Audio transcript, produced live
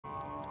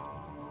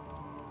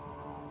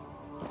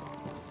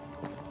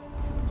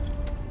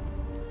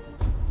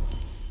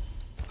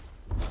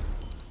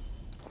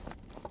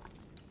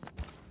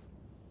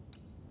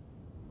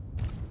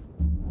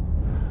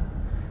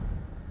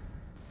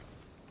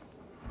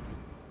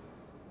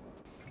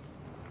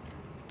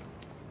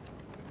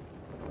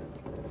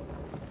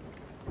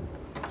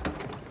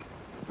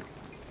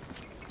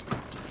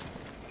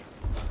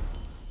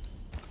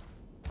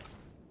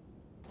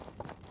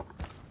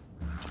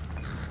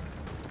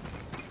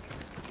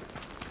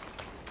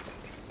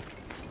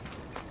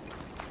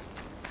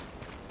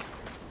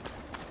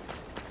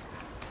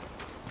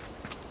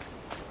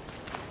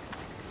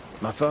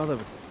My father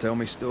would tell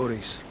me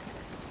stories.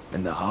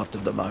 In the heart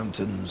of the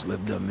mountains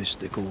lived a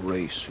mystical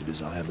race who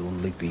desired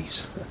only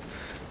peace.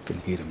 Can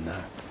hear him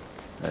now.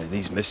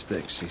 These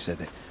mystics, he said,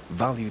 they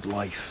valued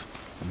life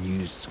and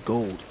used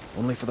gold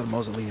only for their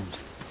mausoleums.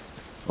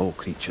 All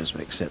creatures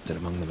were accepted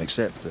among them,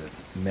 except the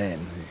men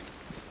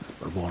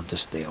who were born to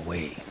stay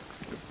away.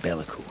 They were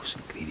bellicose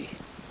and greedy.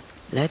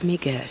 Let me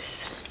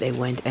guess, they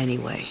went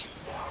anyway.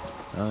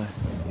 Aye,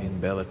 being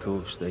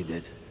bellicose they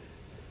did.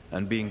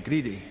 And being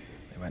greedy,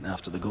 they went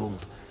after the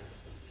gold.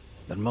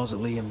 Their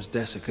mausoleums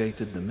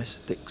desecrated, the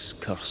mystics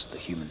cursed the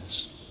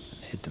humans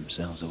and hid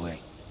themselves away.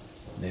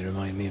 They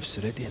remind me of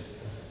Ceridian.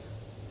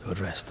 God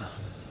rest her.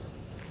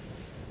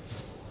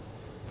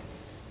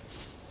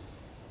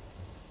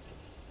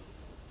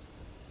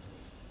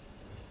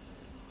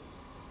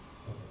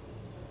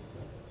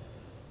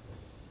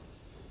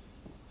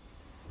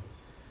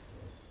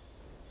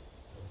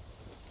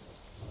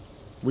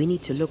 We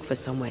need to look for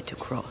somewhere to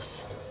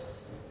cross.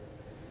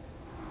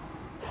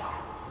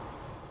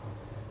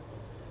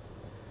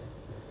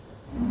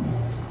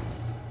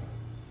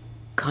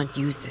 Can't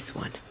use this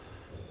one.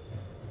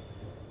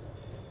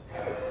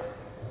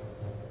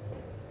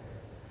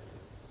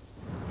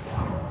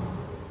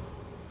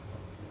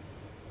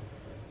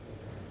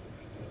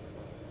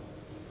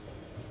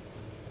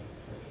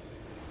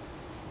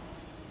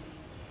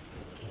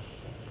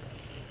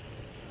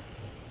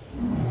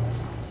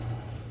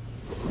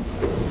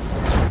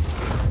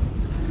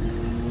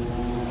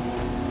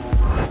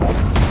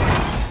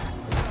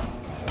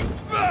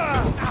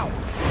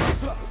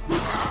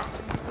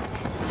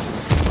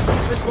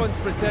 This one's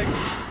protected.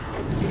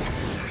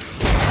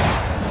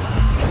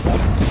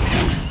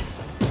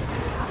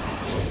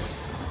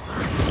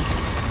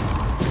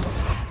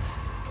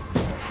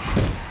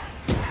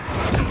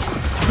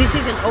 This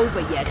isn't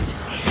over yet.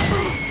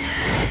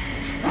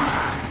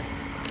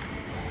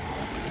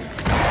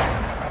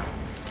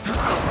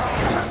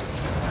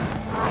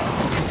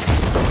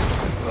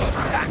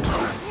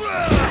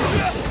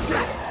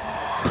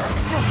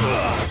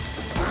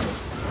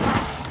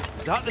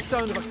 Is that the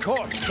sound of a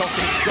corpse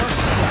talking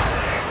dust?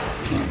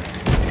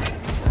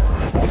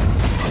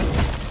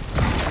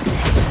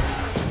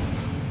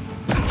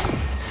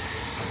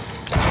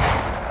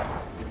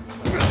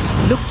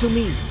 Look to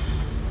me.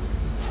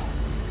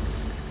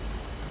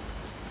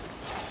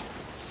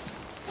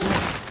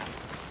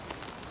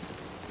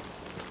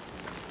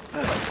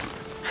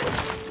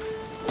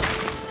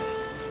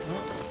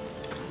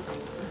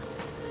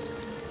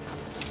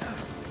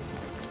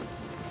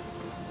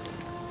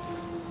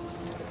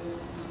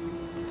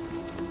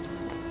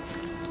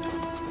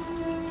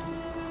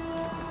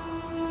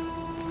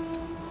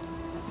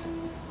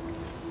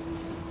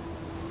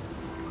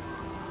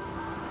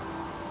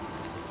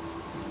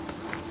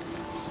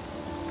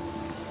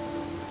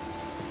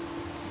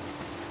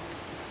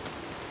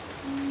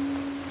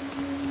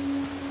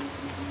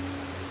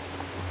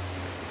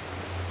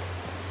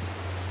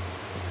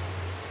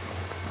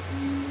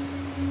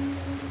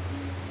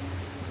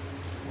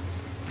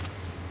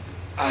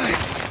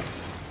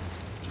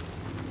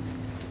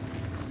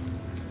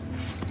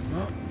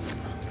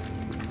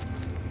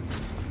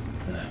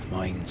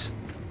 Mines.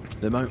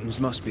 The mountains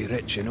must be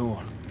rich in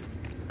ore.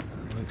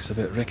 Looks a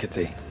bit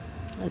rickety.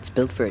 It's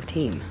built for a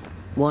team.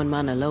 One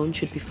man alone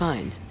should be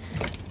fine.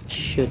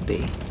 Should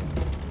be.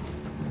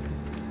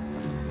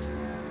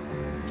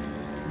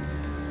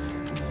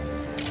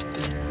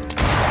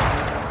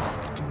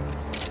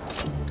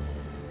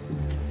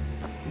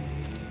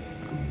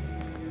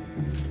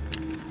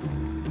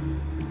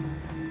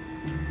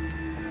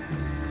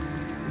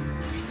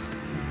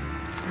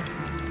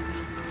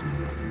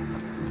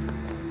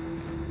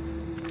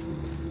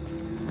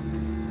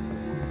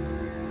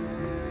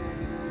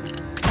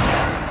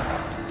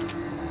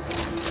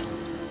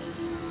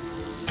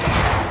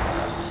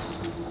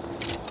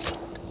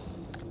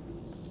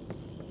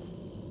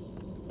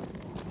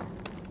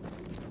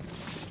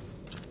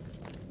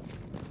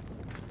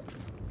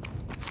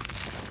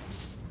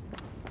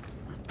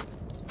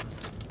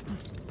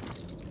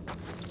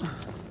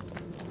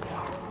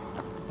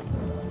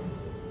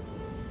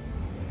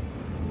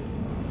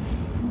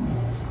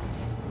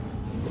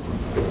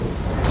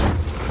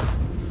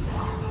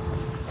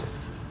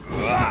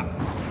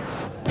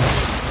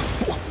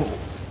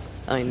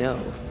 I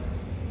know.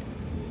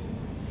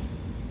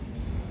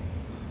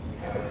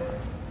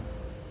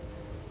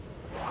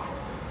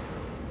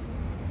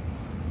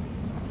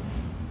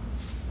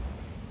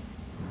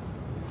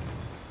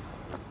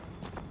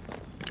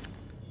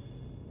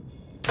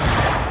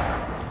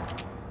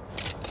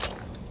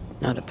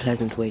 Not a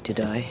pleasant way to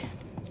die.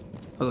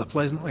 That's a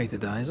pleasant way to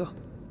die, is it?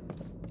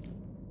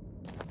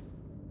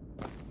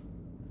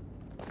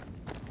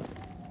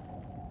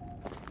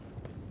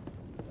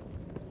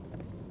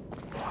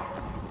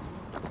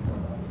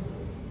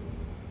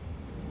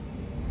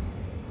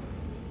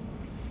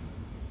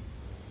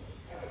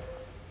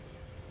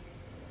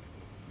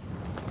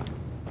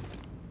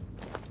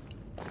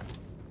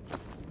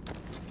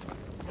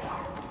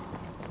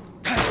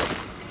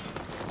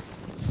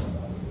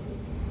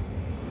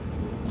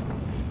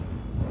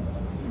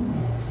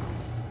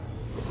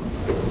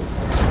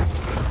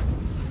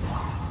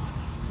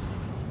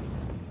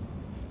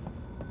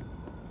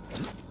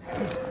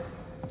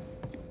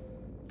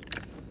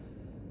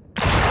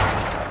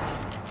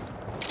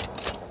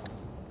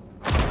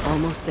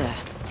 Almost there.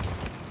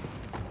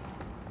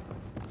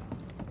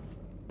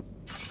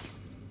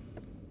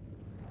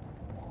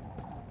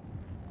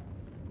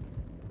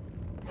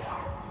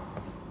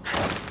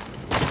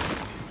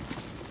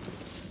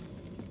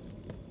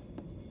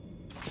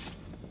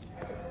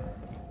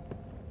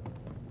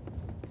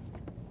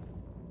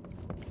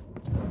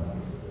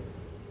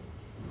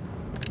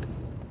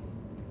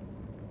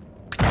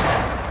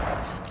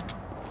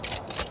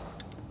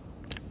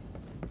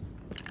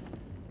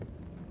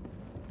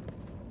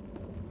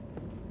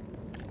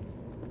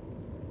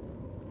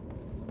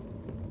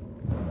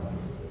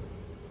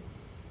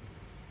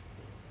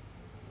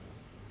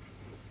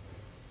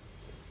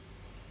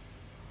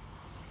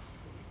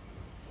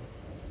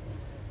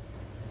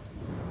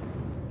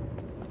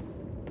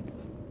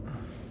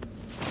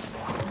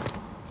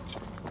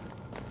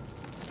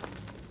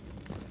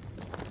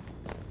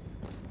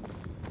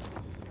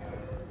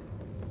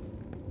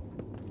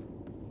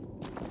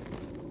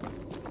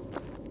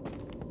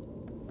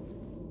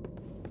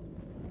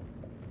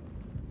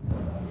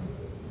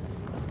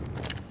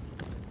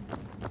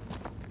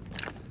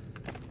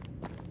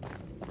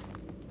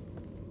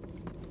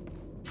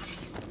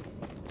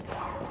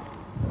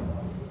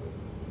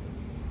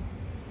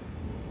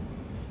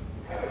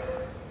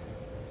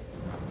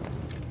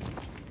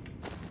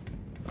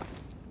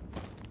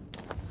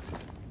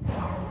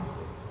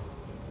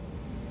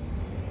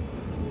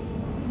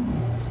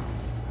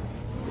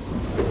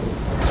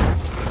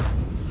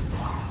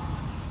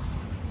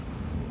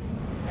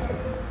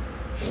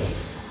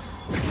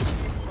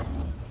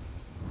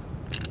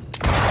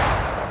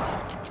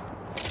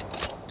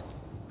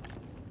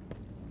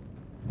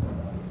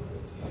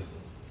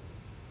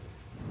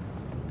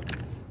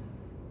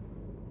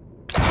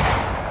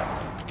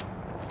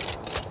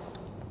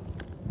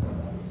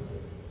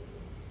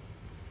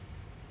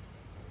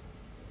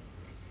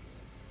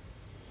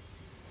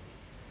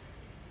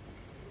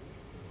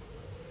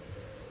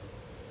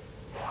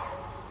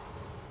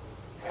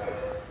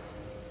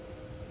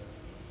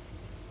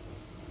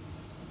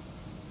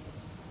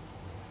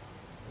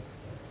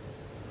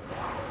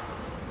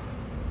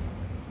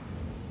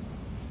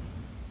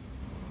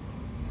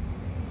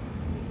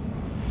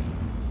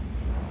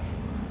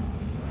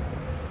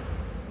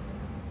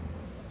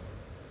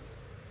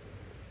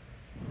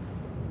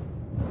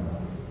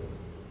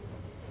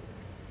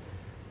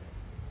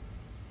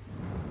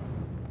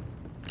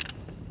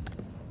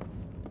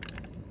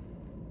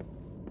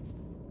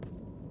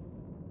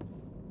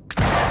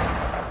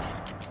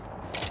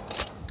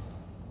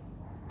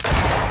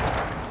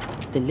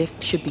 The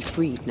lift should be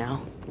freed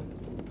now.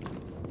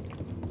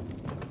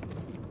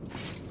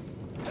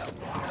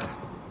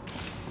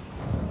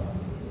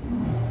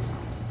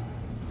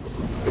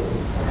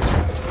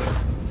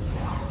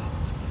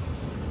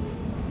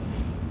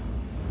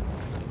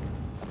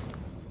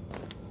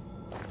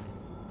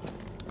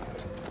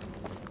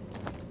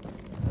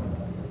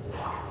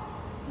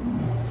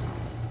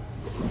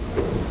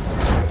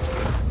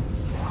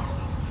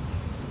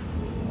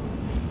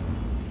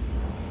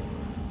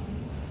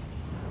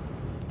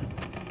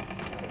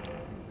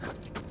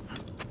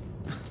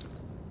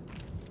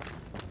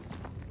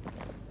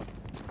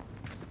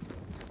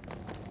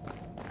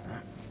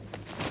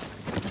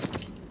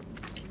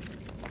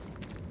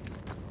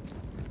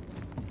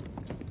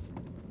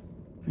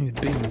 These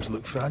beams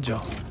look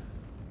fragile.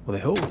 Will they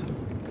hold?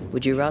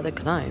 Would you rather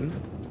climb?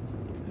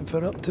 If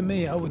it were up to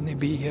me, I wouldn't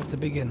be here to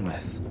begin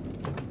with.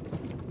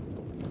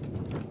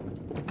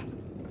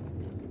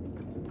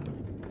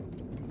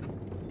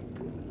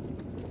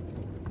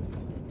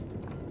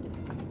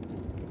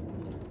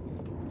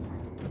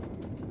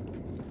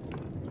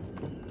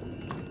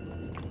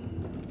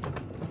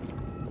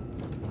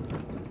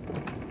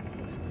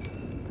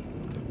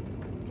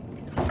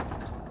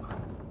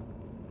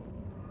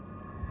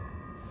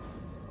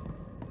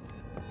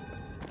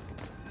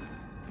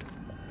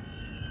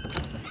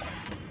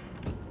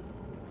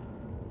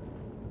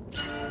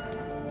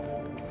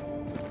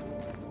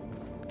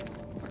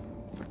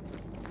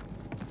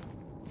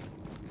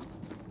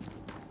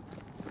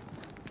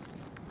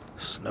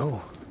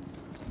 Snow.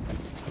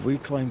 Have we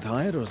climbed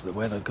higher or has the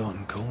weather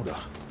gotten colder?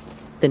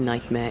 The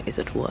nightmare is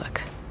at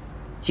work.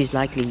 She's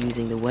likely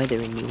using the weather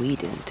in New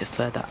Eden to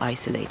further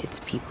isolate its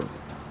people.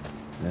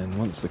 And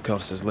once the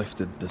curse is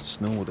lifted, the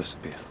snow will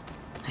disappear.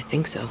 I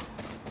think so.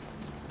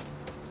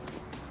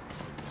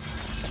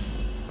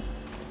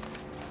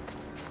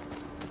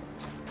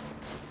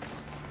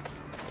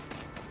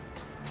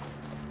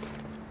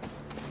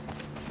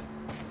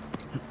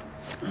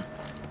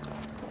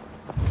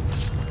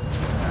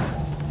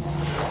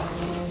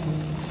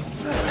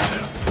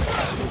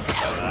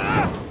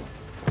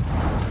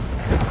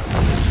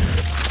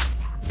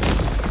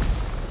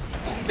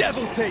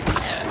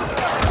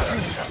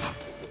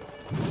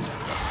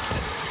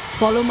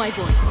 Follow my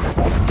voice.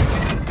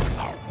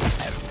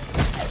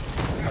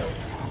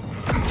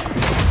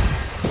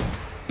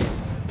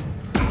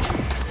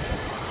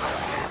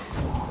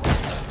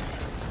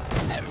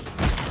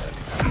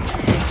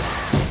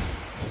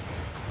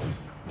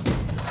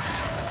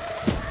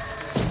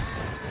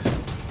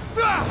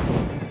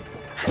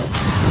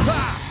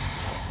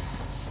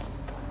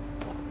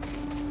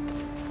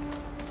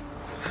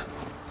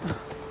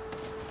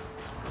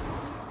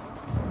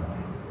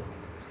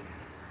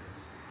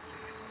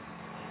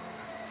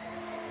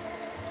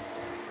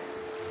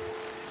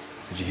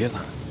 hear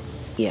that?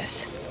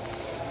 Yes.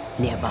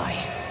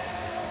 Nearby.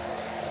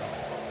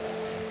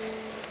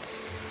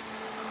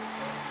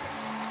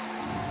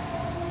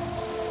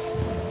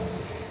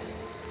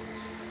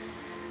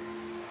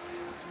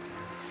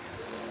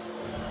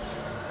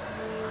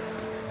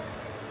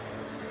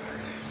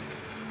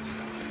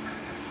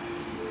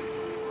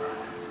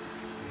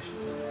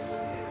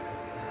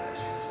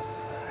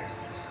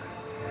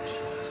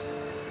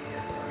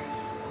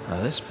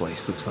 Now this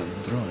place looks like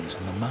the drawings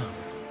on the map.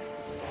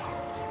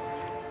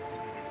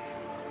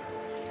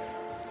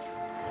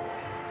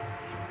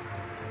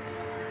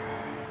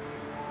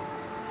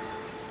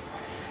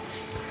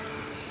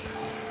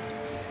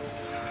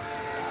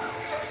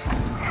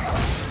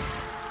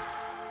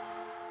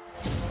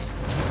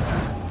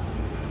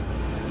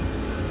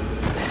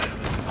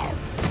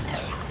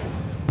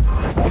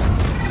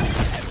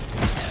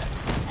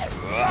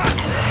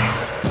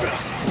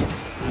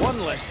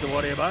 One less to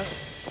worry about.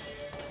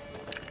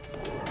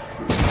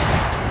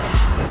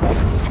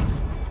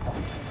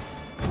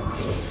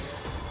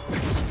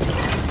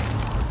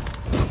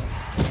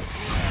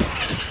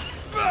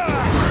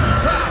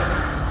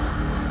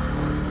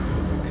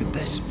 Could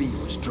this be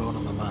what's drawn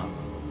on the map?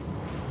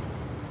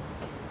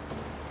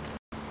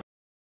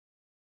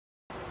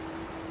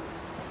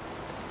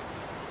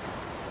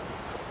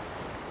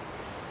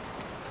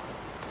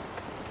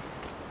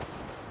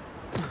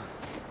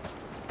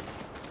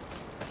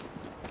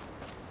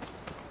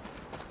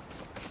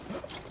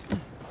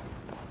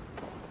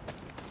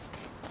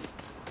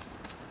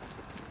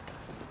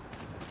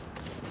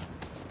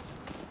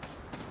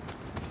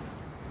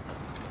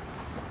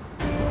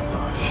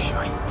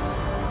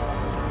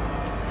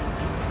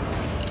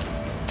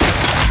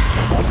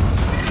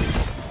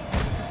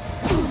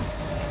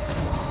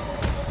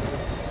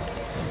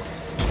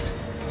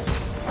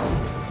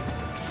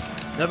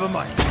 Never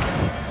mind.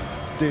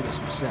 I'll do this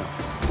myself.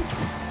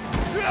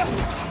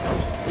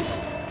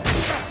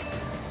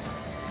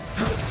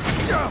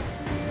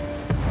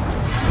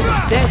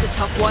 There's a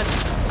tough one.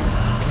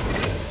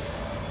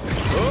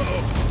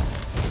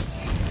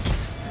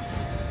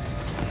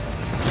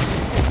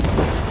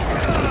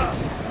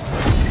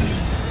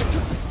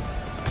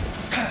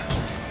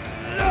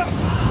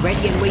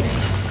 Ready and waiting.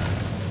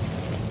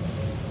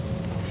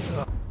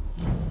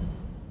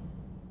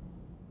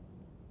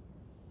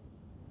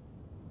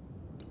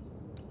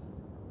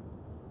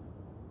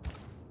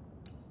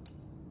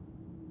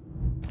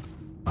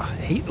 I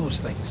hate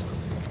those things.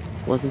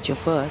 Wasn't your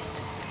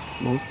first,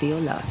 won't be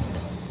your last.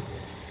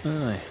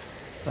 Aye,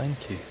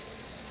 thank you.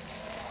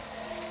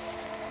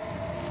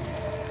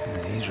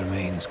 These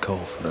remains call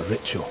for a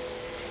ritual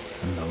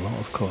and a lot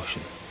of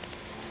caution.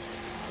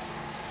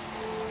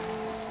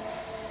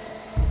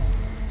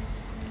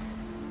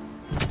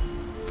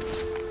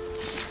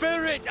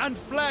 Spirit and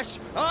flesh,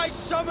 I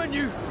summon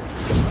you!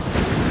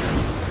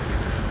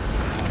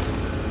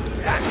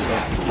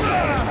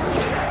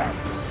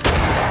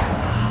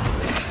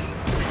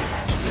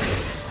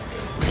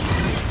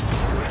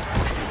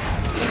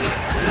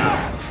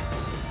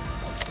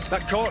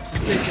 That corpse is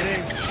taking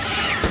aim.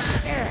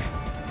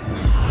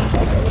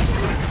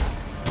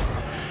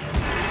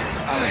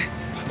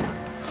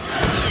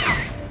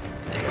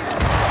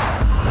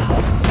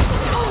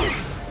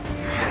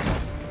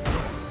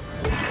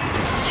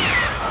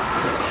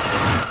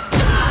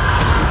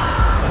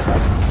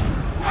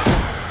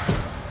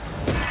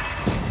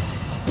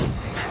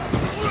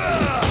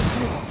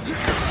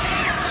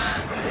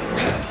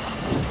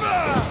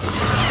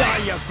 Die,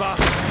 you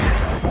bastard!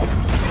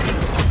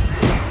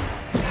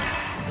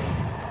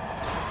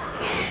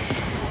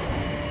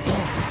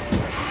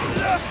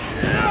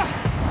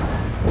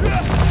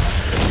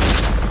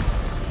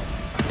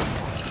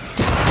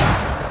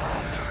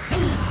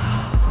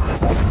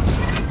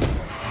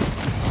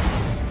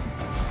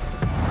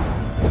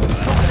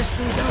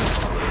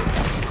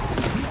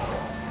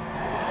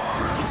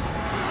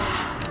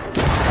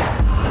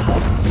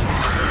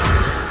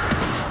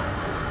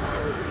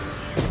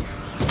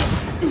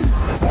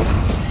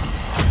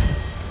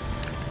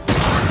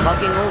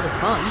 Bugging all the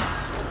fun.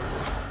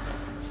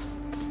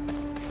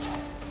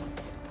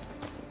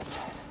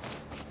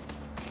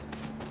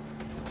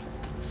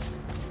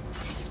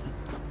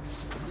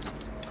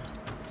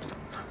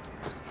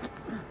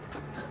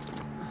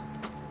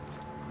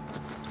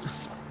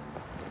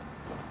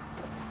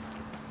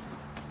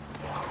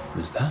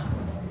 Who's that?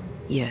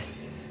 Yes,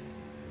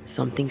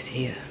 something's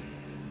here.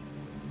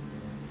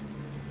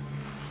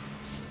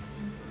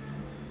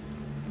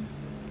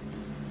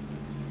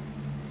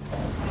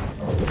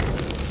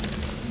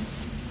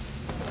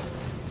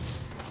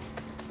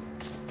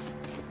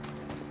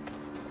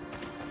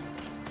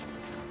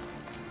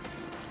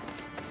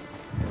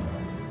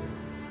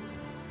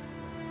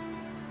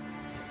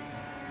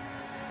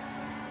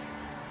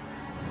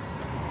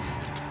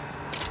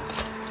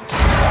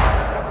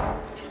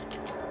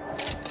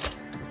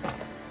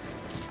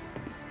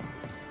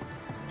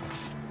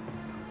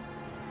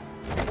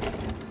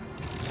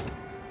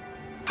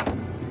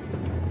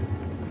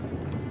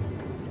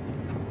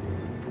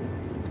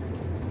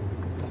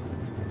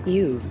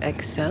 You've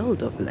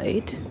excelled of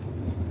late,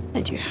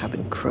 and you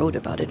haven't crowed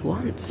about it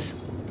once.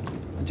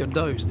 And your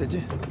dose, did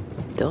you?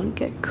 Don't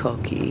get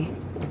cocky.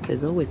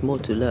 There's always more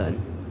to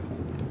learn.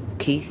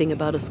 Key thing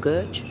about a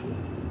scourge?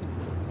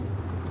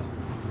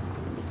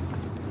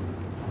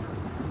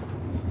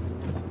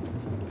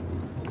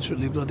 It's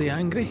really bloody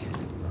angry.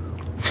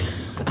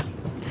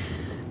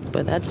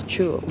 But that's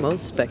true of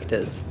most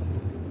specters.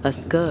 A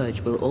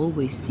scourge will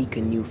always seek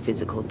a new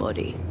physical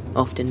body,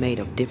 often made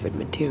of different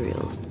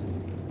materials.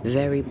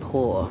 Very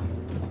poor.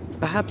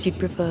 Perhaps you'd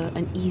prefer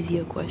an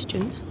easier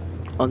question?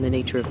 On the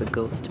nature of a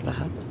ghost,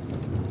 perhaps?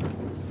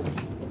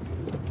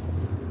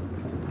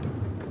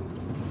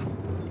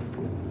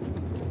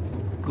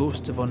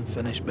 Ghosts of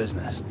unfinished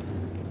business.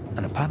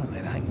 And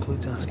apparently that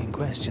includes asking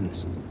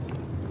questions.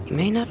 You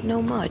may not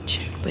know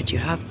much, but you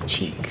have the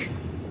cheek.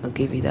 I'll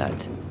give you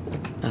that.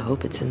 I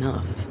hope it's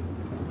enough.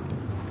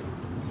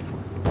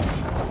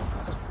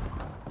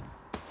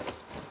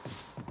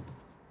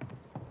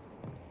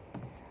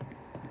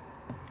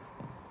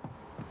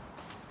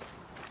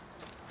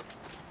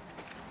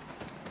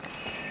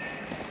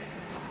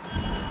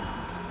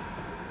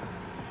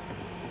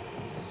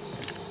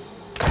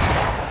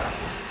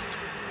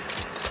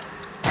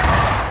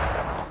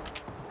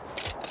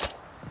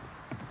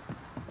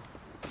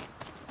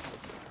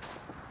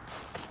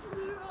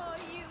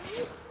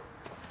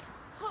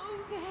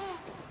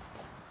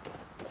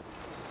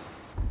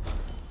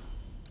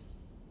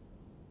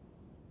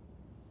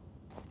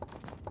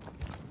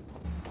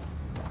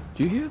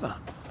 Do you hear that?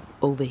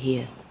 Over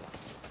here.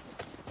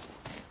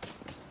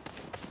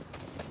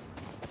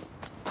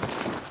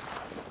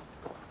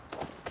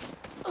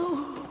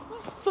 Oh,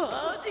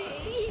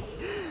 Vardy!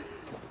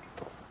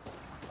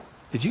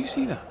 Did you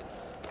see that?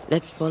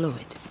 Let's follow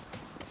it.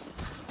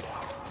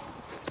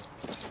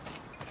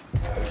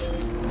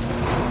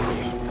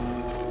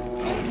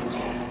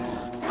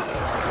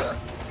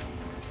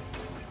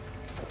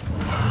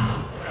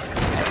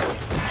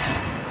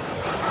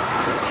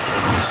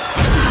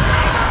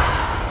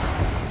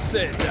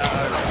 Sit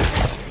down.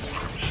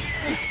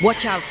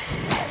 Watch out!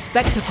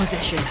 Spectre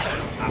position.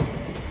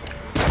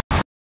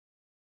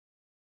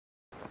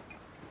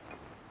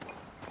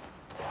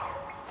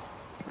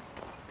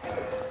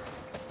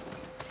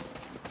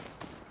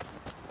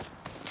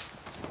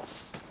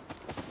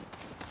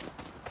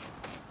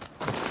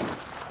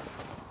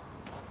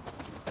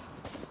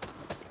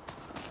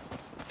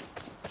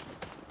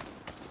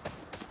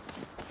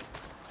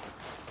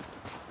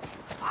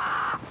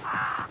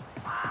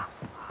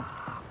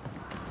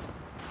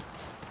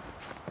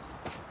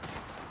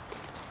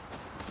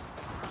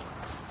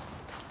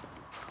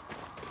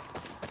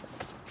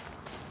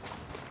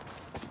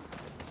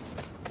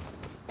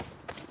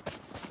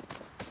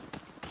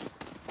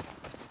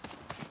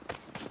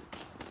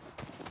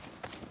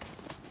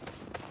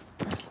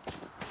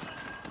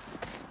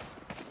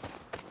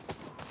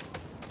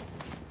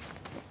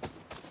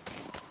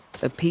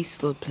 A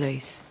peaceful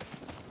place.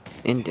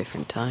 In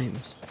different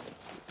times.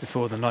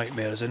 Before the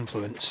nightmare's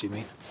influence, you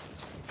mean?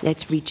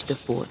 Let's reach the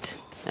fort,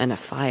 and a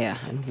fire,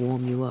 and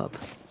warm you up.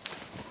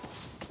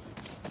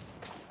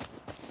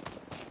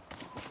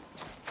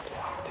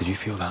 Did you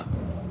feel that?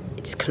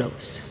 It's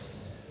close.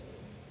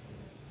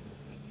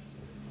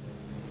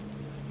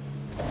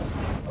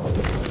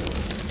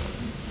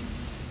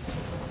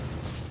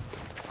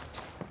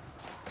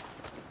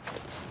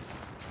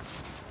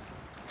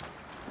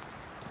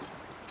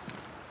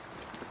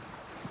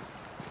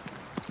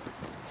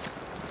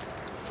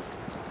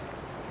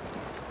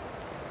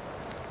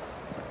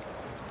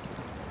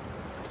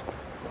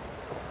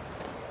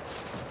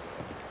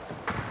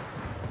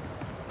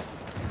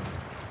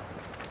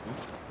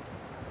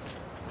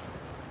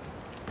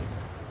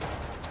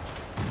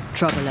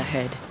 Trouble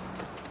ahead.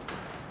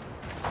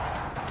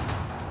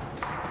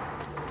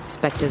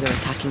 Spectres are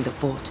attacking the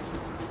fort.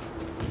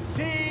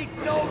 Seek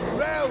no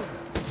ground!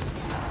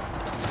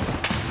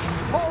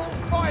 Hold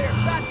fire!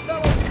 That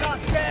fellow's not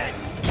dead!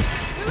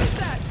 Who is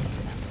that?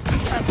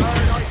 Pepper,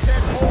 I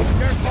said hold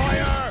your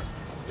fire!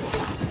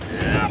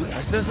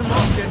 This isn't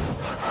working.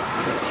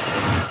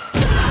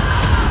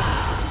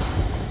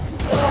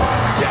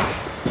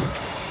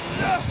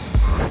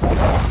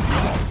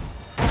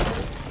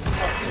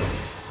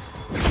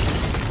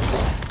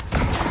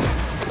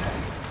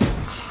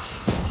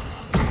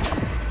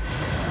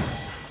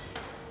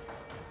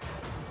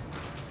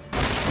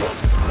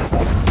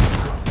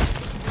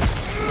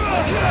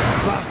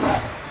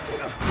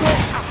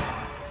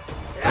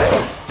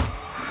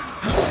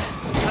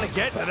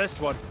 Get to this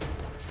one.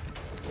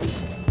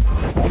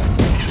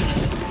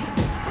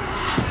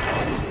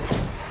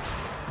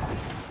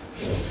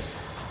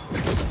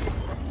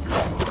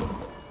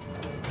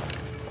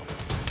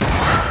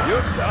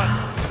 You're done.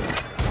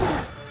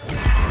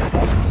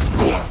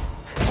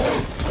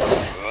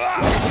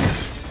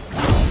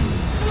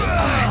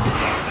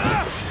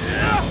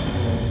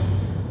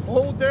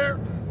 Hold there!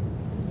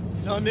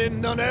 None in,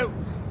 none out.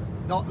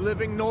 Not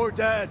living nor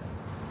dead.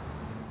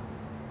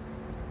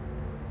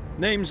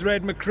 Name's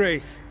Red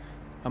McCraith.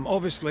 I'm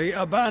obviously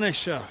a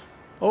Banisher.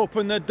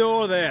 Open the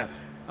door there.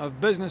 I've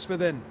business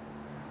within.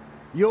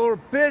 Your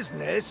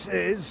business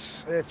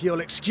is, if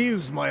you'll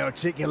excuse my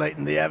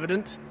articulating the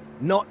evident,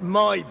 not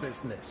my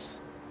business.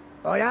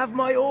 I have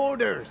my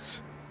orders.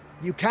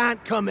 You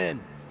can't come in.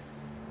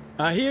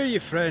 I hear you,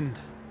 friend.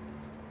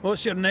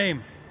 What's your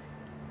name?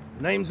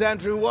 Name's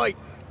Andrew White,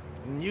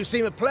 and you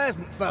seem a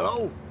pleasant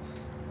fellow.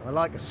 I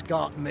like a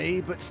Scot,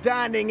 me, but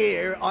standing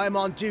here, I'm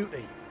on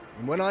duty.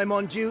 And when I'm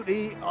on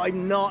duty,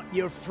 I'm not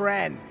your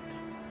friend.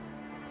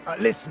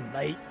 Listen,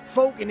 mate,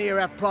 folk in here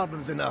have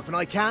problems enough, and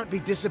I can't be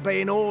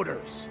disobeying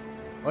orders.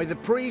 Either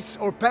priests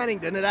or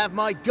Pennington would have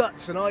my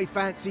guts, and I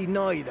fancy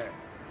neither.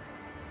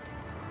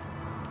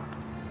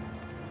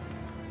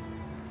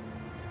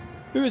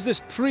 Who is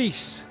this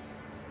priest?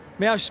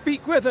 May I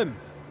speak with him?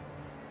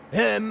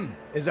 Him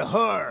is a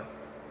her.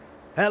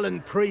 Helen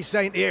Priest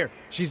ain't here.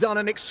 She's on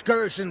an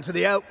excursion to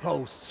the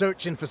outpost,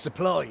 searching for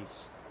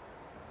supplies.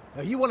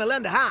 Now, you want to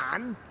lend a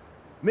hand?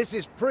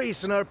 Mrs.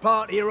 Priest and her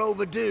party are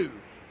overdue.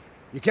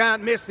 You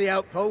can't miss the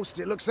outpost.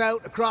 It looks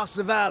out across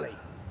the valley.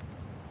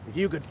 If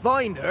you could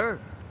find her,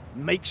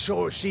 make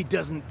sure she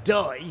doesn't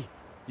die,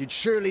 you'd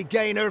surely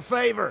gain her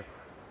favor.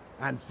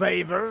 And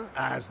favor,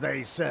 as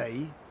they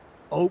say,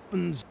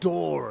 opens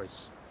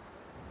doors.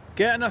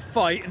 Get in a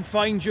fight and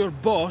find your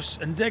boss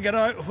and dig her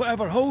out of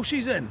whatever hole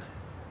she's in.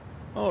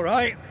 All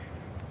right.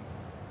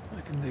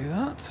 I can do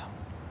that.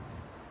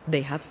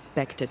 They have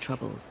Spectre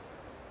troubles.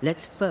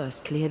 Let's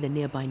first clear the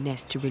nearby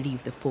nest to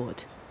relieve the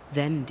fort,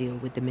 then deal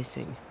with the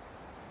missing.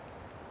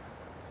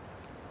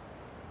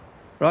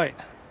 Right.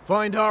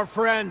 Find our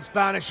friends,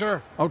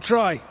 Banisher. I'll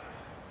try.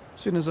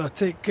 As soon as I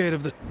take care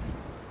of the...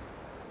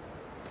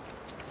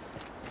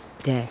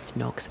 Death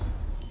knocks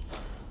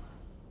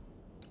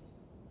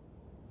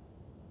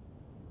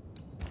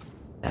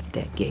at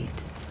their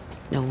gates.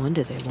 No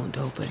wonder they won't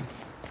open.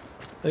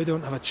 They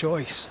don't have a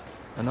choice.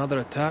 Another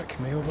attack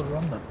may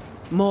overrun them.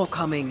 More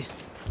coming.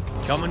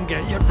 Come and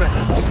get your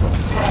breakfast.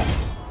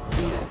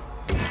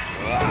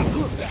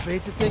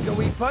 Afraid to take a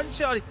wee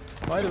punch, are you?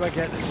 Why do I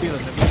get the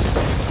feeling that we've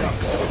set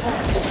ducks?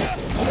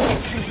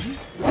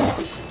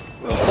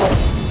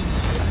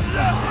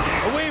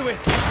 Away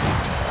with you!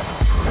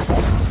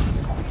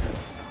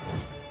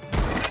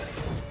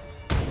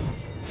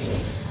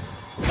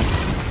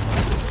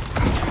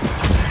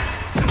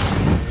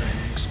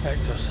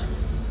 Spectres.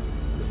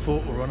 The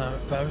fort will run out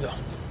of powder.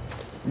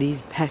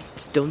 These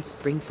pests don't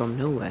spring from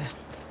nowhere.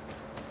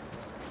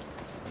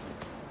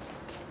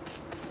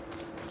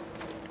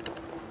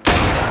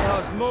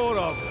 There's more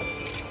of them.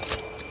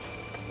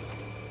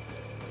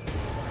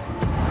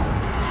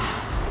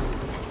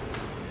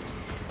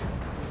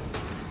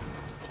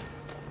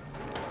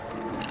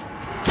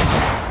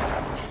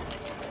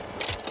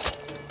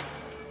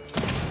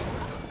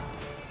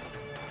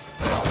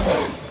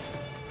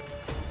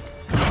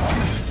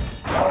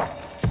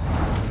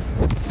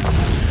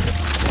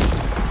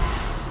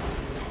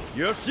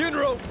 Your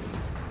funeral!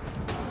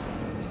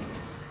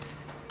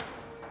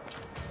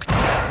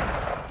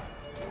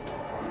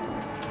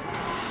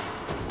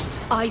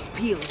 Eyes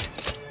peeled.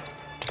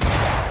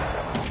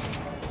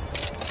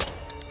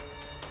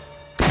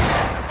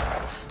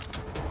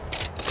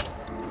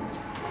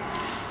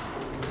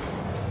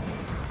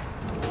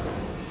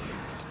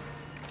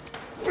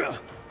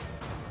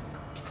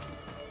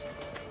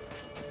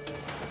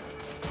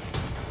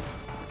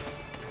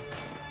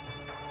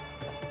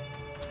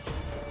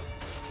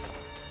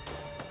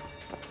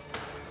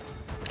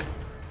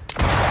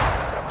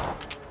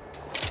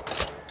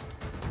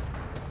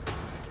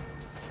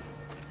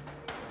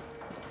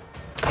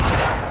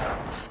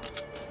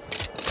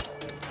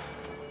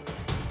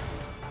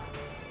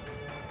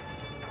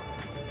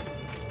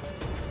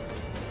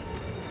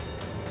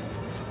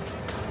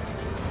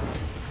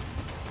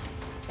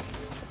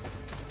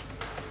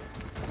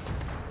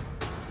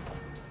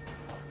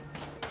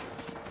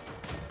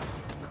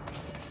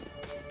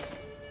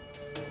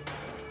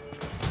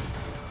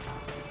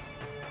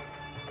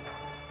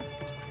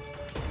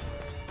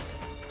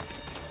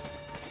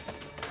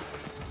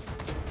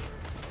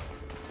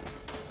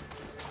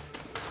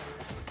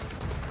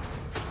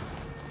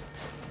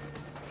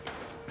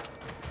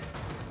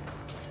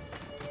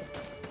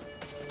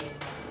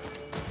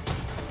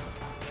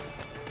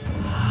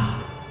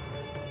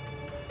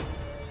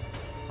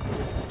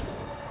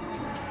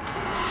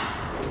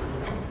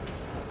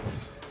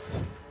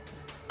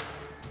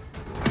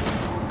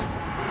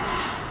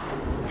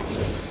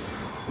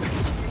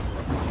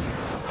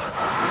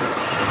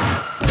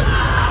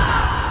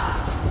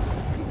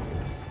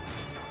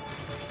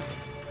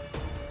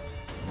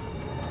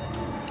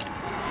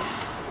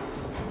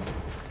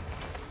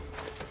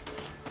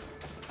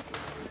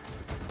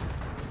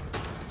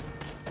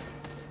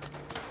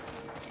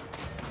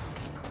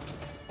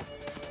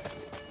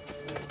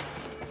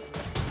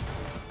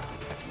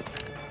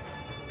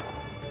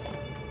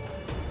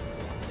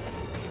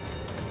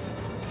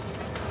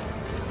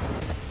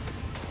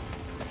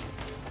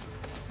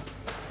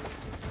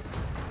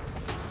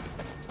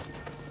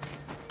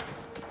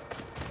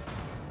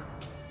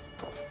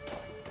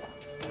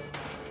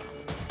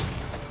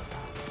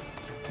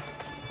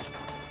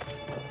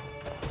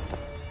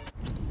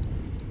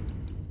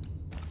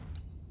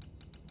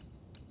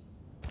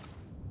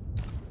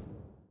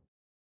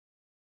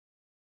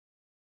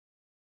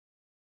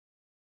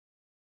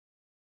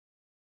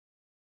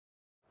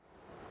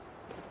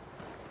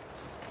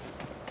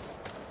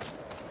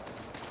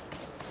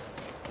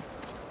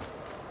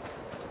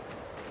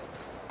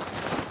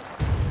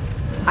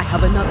 I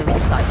have another in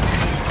sight.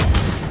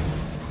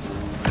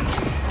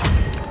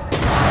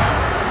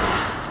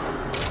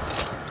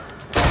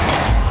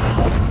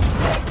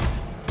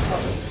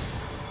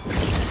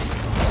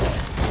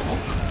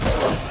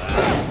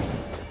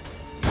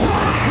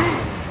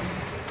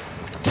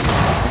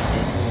 That's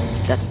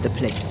it. That's the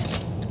place.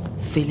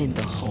 Fill in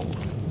the hole.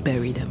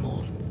 Bury them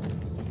all.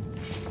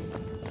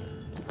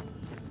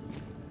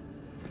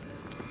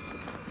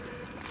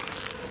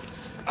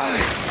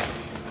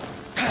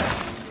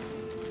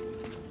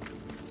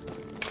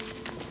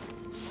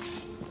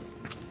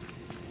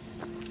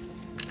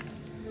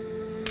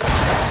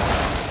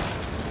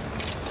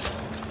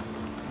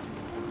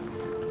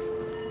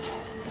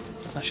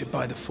 I should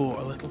buy the fort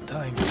a little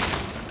time.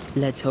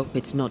 Let's hope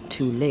it's not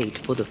too late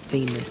for the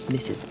famous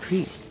Mrs.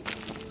 Priest.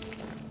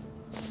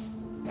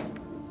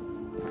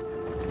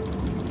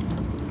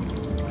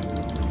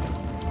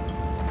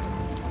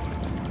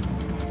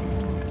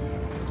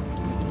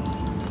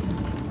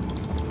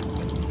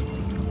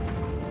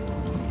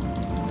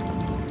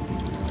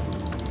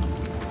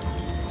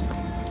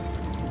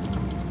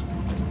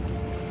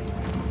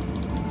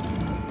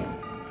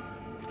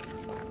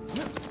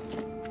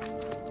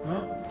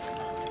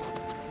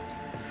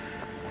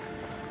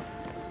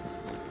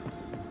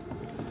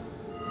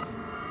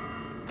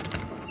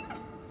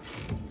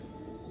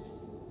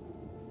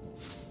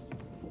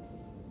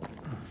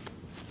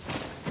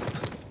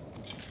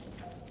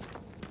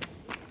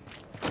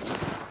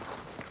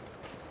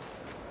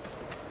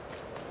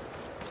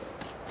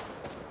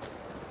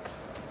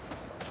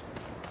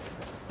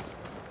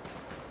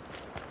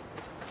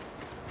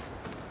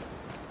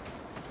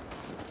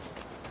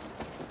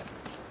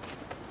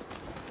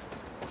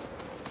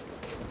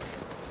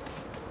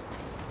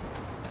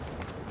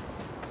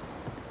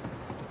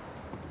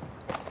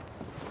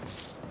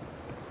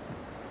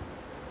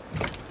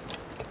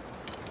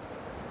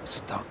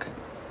 Stuck.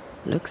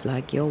 Looks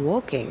like you're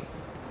walking.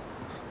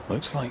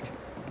 Looks like.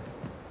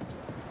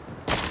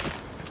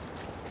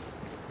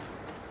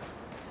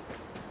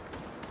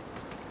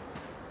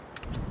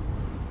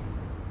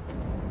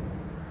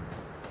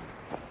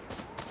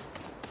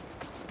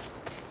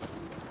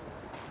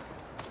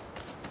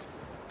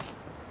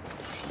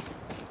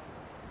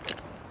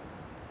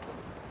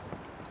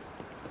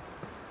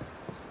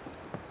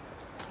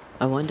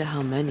 I wonder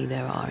how many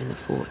there are in the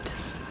fort.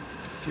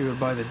 Fewer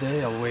by the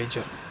day, I'll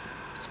wager.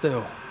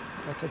 Still,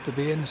 better to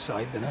be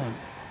inside than out.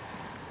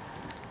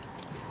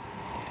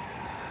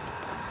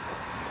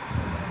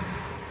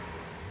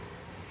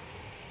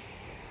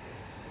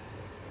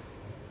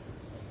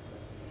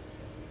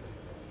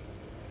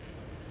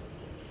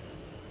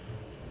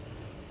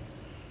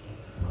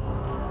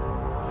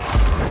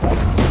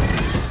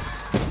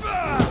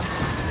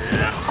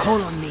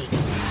 Call on me.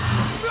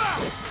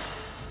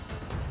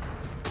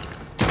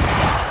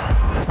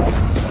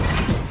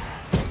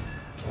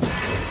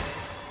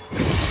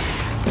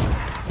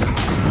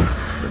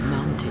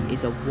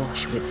 Is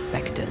awash with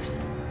specters.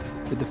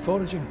 Did the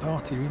foraging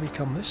party really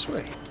come this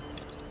way?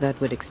 That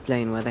would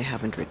explain why they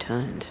haven't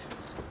returned.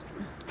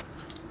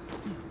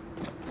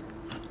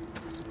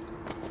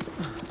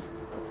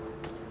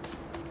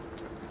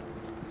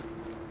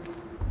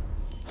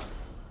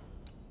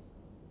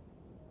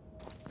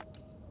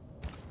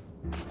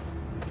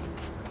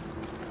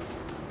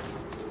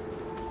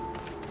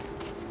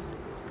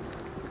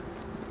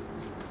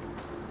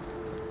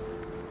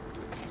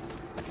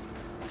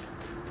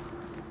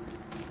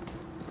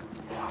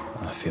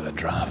 I feel a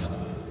draft.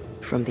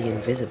 From the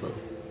invisible.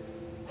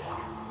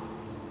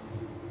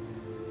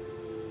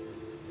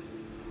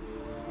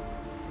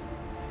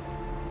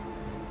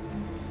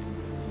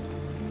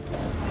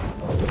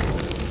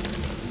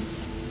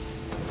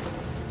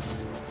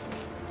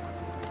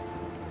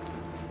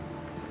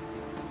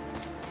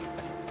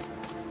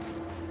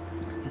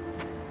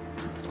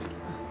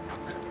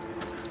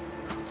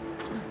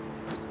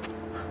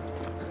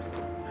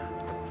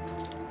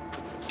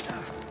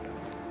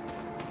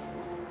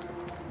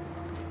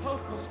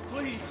 Help us,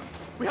 please.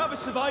 We have a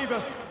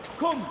survivor.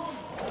 Come.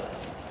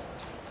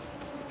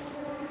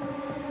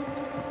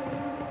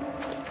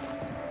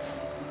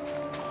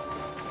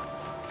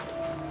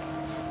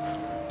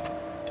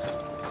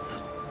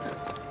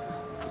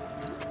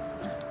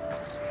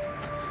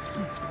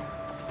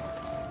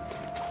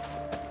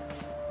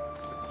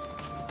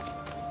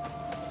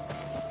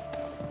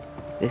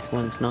 This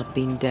one's not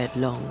been dead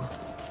long.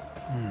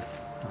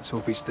 Let's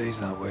hope he stays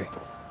that way.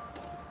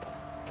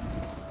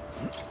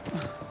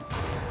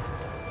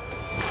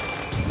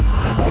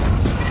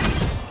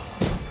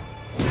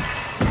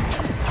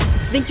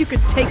 Think you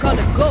could take on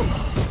a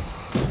ghost?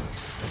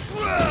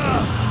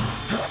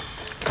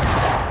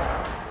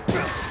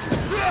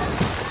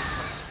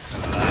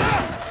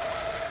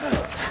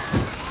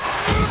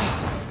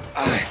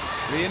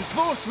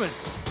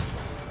 Reinforcements!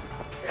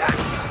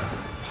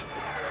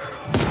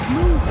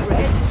 Move,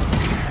 Red.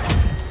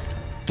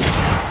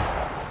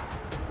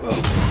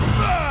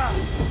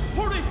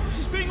 Hurry!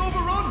 She's being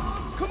overrun!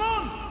 Come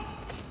on!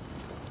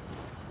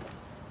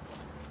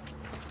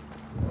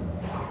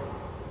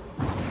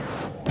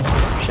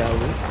 Shall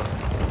we?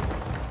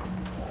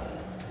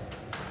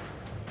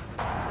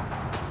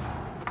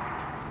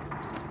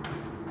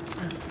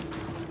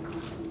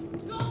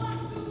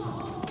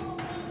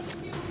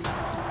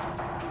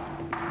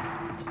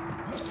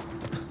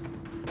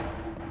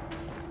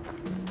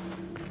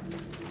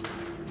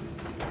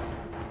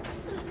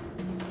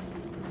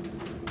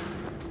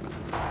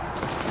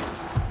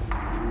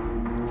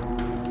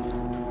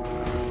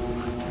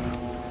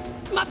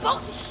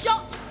 boat is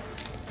shot!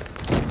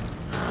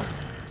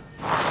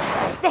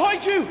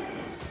 Behind you!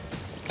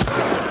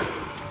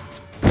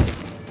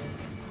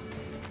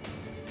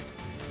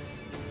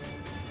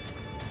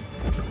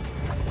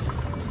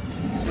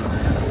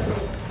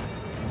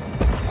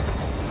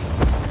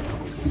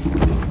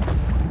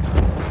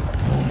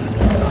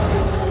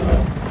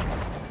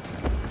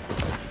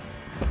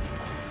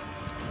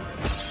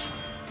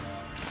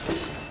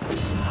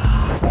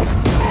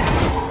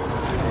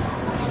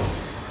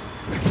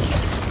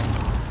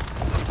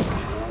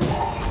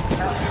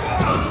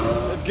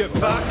 Get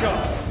back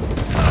up!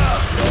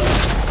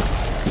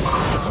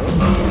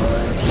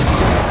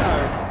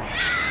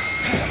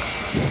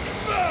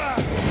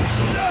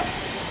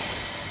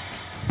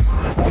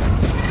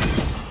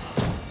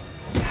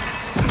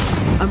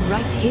 I'm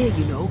right here,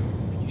 you know.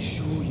 Are you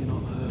sure you're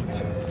not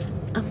hurt?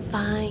 I'm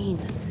fine.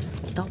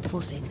 Stop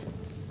fussing.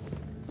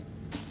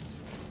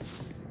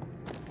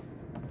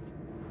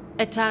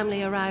 A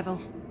timely arrival.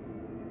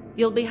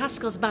 You'll be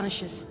Haskell's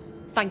Banishers.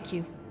 Thank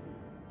you.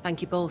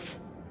 Thank you both.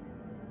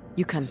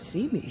 You can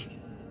see me.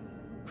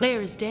 Clear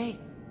as day,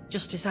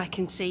 just as I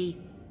can see.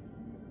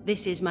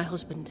 This is my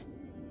husband.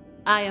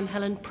 I am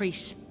Helen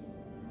Priest.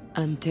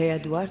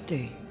 Antea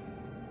Duarte.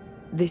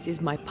 This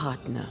is my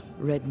partner,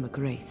 Red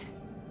McGrath.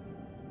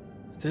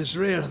 It is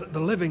rare that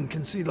the living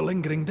can see the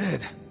lingering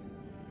dead.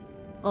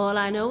 All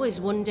I know is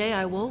one day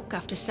I woke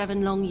after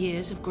 7 long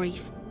years of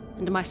grief,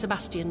 and my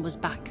Sebastian was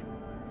back.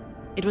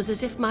 It was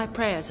as if my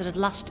prayers had at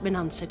last been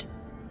answered.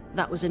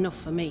 That was enough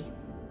for me.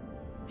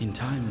 In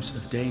times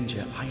of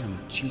danger, I am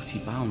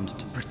duty-bound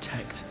to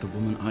protect the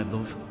woman I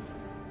love.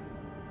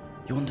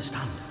 You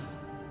understand?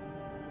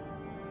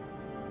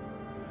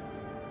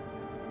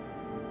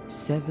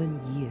 7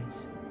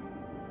 years.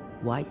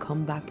 Why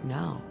come back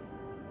now?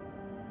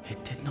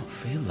 It did not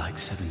feel like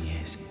 7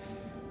 years.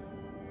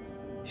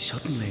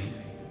 Suddenly,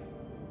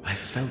 I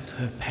felt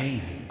her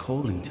pain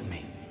calling to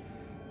me.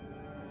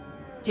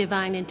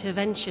 Divine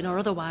intervention or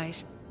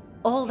otherwise,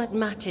 all that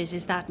matters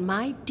is that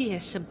my dear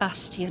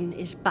Sebastian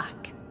is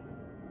back.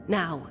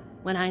 Now,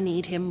 when I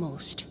need him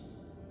most.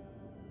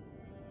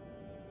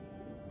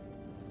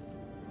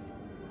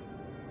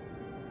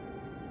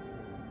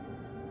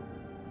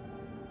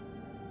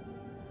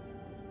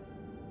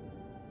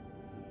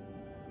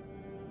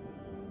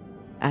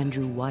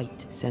 Andrew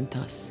White sent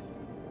us.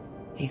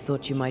 He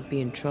thought you might be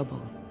in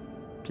trouble.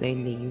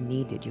 Plainly, you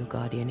needed your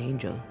guardian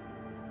angel.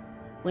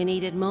 We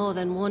needed more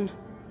than one.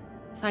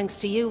 Thanks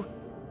to you,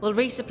 we'll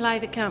resupply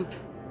the camp.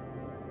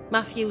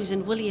 Matthews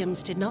and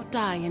Williams did not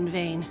die in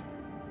vain.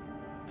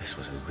 This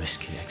was a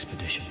risky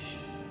expedition.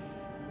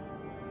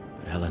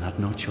 But Helen had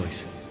no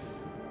choice.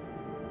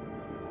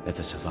 If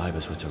the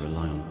survivors were to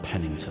rely on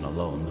Pennington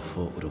alone, the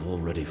fort would have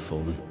already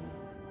fallen.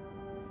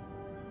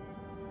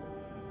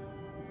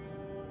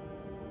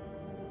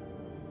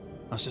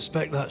 I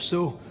suspect that's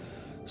so.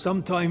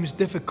 Sometimes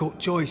difficult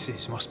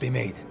choices must be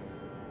made.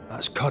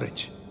 That's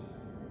courage.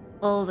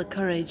 All the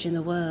courage in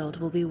the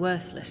world will be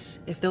worthless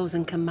if those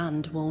in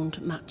command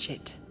won't match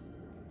it.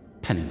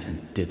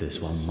 Pennington did this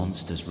while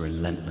monsters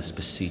relentless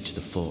besieged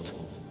the fort.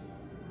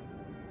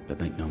 But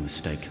make no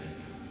mistake,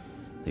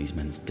 these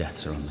men's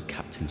deaths are on the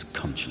captain's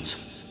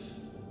conscience.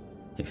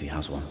 If he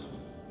has one.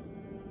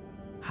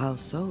 How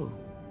so?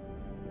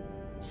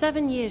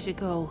 7 years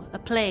ago, a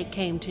plague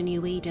came to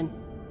New Eden.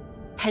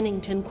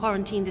 Pennington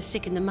quarantined the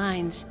sick in the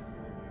mines,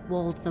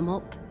 walled them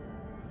up.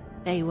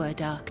 They were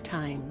dark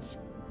times.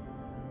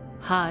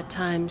 Hard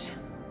times.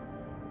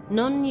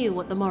 None knew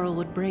what the morrow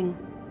would bring.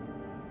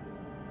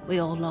 We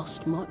all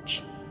lost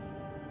much.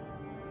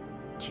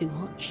 Too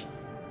much.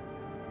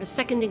 As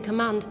second in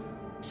command,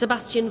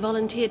 Sebastian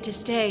volunteered to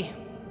stay.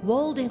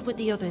 Walled in with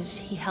the others,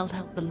 he held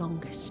out the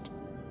longest.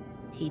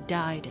 He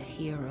died a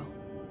hero.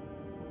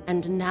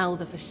 And now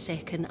the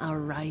Forsaken are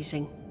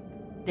rising.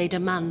 They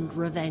demand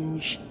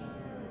revenge.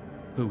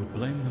 Who would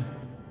blame them?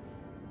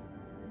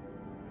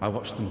 I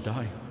watched them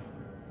die.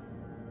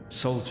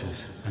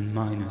 Soldiers and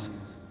miners,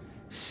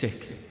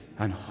 sick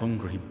and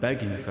hungry,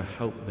 begging for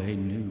help they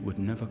knew would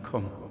never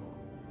come.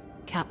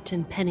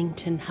 Captain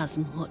Pennington has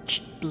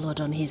much blood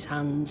on his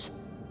hands.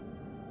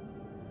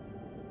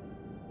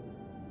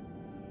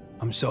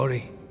 I'm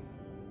sorry.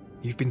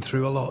 You've been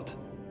through a lot.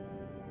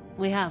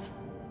 We have.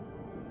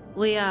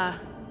 We are,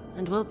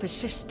 and will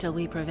persist till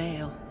we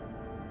prevail.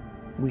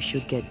 We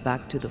should get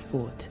back to the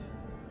fort.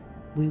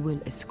 We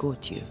will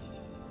escort you.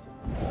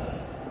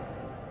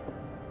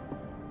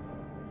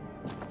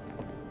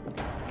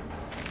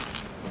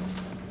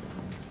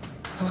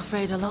 I'm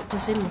afraid I locked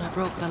us in when I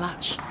broke the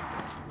latch.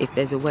 If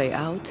there's a way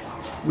out,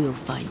 we'll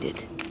find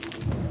it.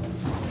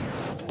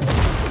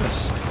 A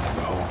sight to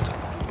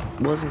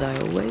behold. Wasn't I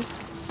always?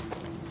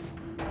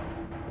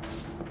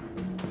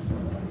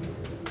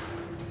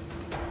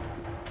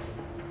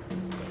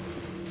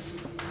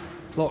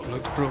 Lock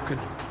looks broken.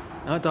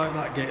 I doubt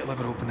that gate will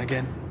ever open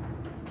again.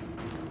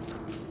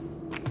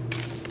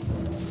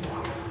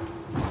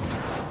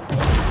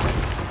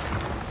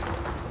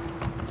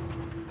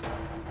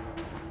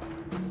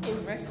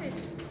 Impressive.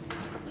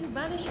 You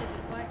Banishers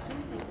are quite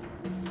something.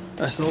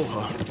 That's all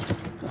her.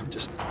 I'm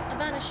just... A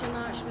Banisher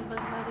marched with my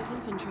father's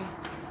infantry.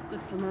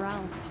 Good for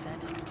morale, he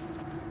said.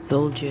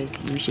 Soldiers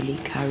usually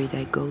carry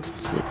their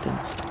ghosts with them.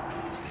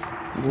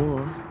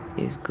 War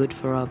is good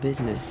for our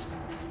business.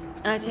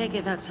 I take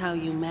it that's how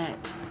you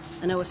met.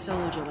 I know a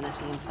soldier when I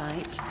see him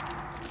fight.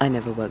 I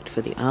never worked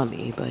for the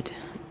army, but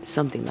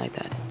something like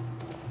that.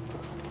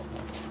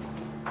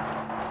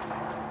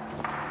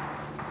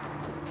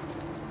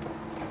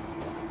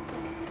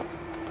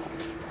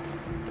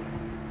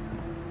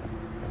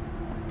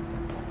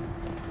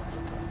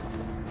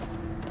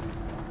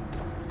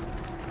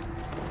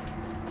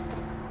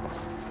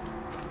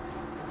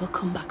 We'll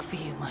come back for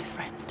you, my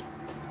friend.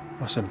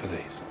 My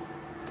sympathies.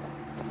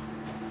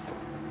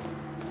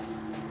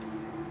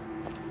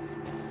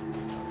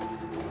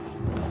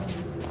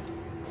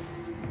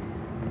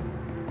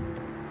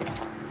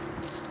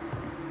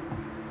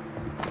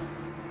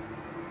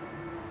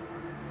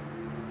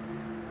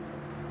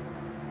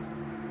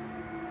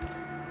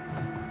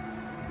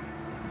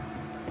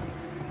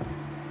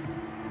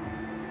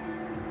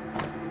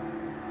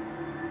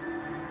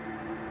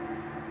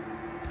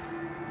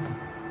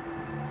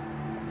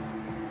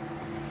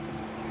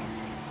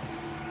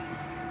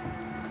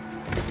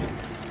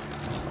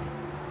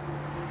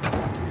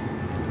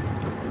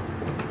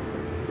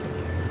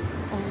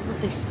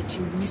 This for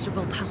 2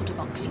 miserable powder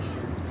boxes.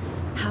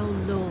 How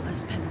low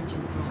has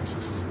Pennington brought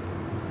us?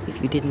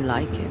 If you didn't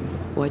like him,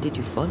 why did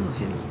you follow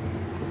him?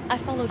 I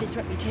followed his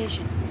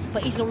reputation,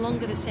 but he's no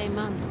longer the same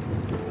man.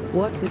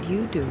 What would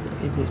you do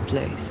in his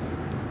place?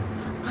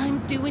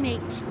 I'm doing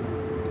it.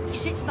 He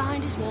sits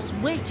behind his walls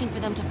waiting for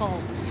them to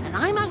fall, and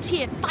I'm out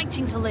here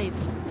fighting to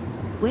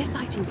live. We're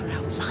fighting for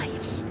our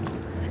lives.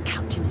 The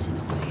captain is in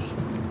the way.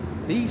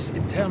 These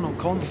internal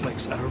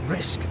conflicts are a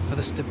risk for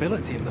the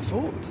stability of the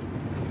fort.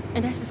 A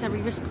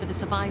necessary risk for the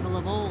survival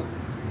of all.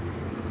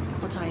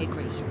 But I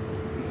agree.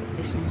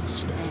 This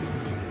must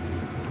end.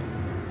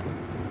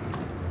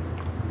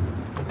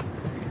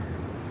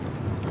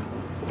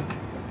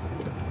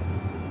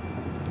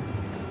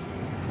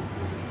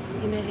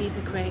 You may leave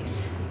the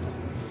crates.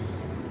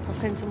 I'll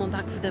send someone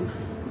back for them.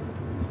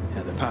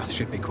 Yeah, the path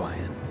should be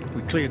quiet.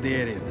 We cleared the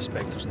area of the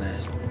Spectre's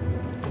nest.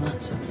 Well,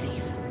 that's a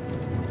relief.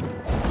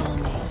 Follow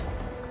me.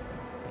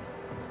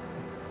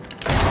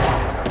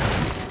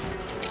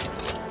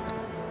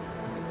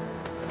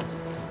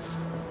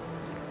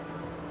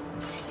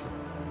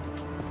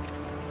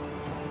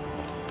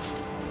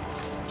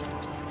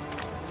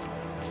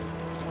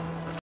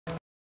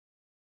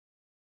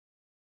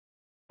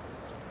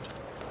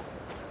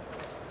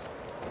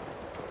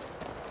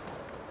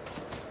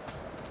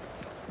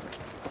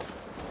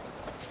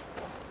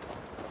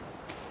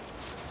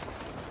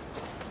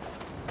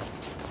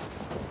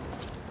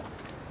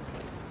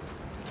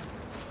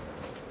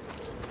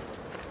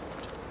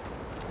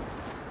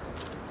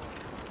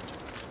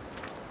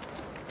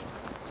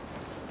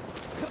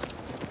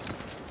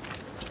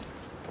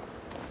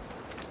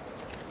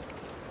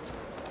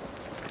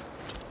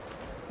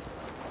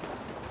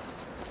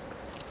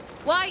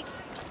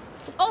 White!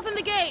 Open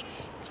the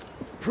gates!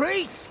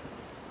 Priest!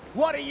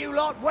 What are you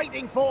lot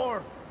waiting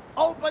for?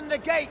 Open the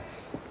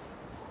gates!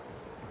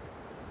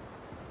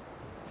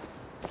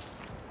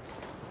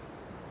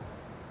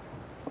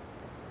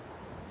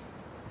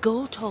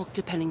 Go talk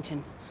to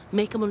Pennington.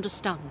 Make him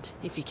understand,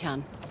 if you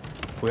can.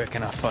 Where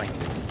can I find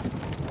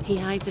him? He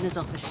hides in his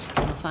office.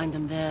 I'll find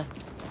him there.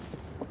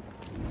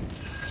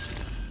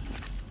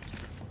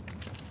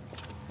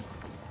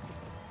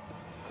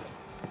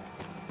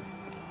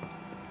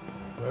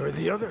 Where are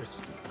the others?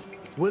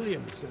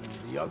 Williams and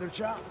the other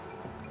chap?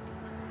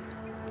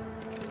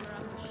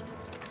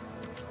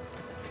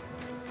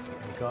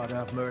 May God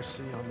have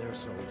mercy on their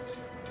souls.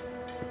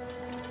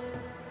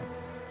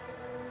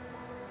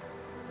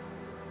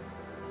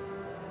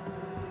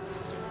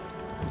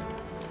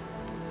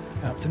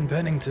 Captain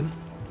Pennington.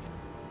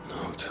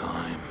 No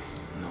time,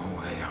 no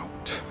way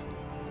out.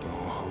 No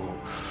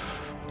hope,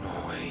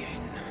 no way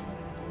in.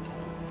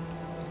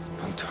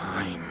 No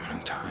time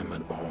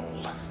at all.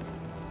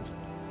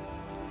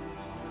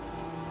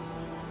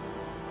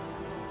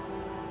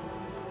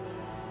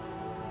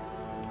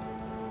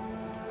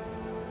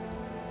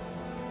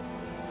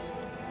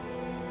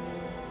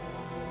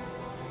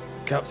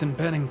 Captain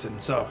Pennington,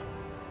 sir.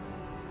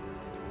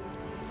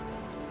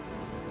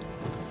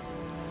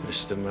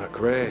 Mr.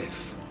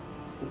 MacWraith,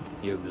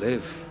 you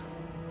live.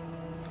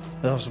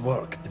 There's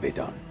work to be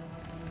done.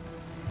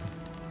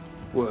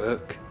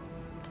 Work?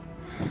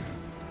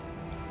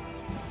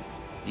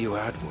 You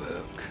had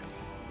work.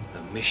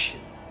 A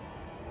mission.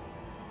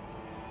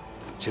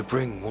 To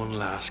bring one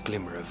last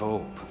glimmer of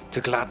hope. To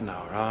gladden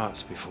our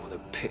hearts before the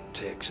pit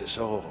takes us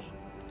all.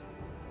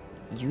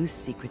 You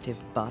secretive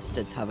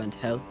bastards haven't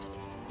helped.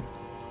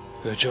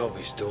 The job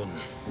is done.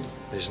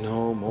 There's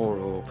no more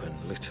hope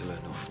and little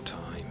enough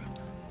time.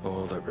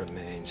 All that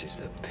remains is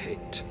the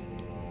pit.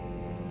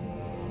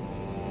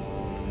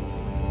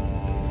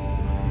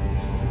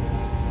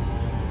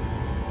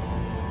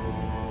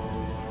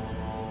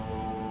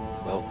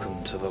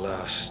 Welcome to the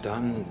last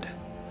stand,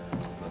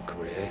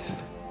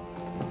 MacWraith.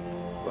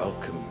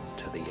 welcome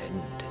to the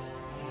end.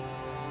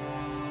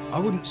 I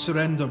wouldn't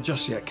surrender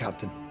just yet,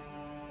 Captain.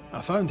 I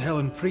found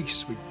Helen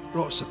Priest. We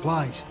brought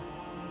supplies.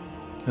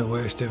 A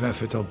waste of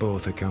effort on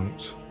both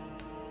accounts.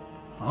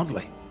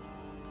 Hardly.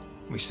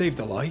 We saved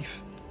a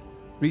life.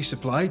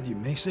 Resupplied, you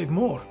may save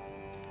more.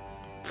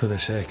 For the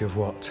sake of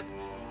what?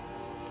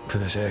 For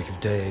the sake of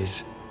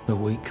days, a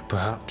week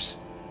perhaps?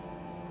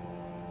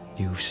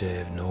 You've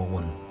saved no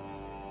one.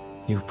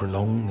 You've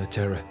prolonged the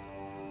terror.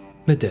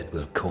 The dead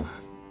will come.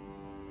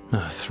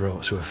 Our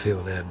throats will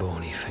feel their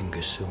bony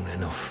fingers soon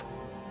enough.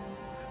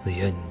 The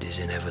end is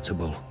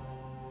inevitable.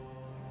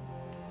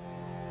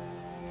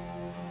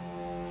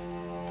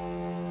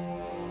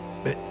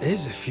 It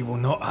is if you will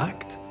not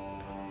act.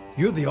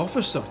 You're the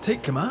officer,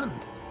 take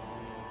command.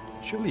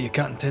 Surely you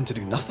can't intend to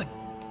do nothing.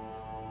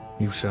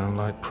 You sound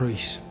like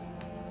Priest.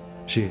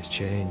 She has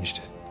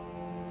changed.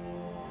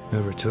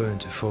 Her return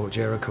to Forth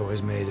Jericho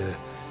has made her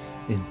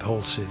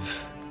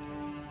impulsive,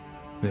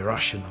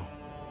 irrational,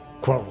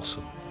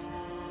 quarrelsome.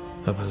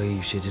 I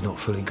believe she did not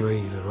fully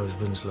grieve her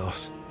husband's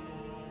loss.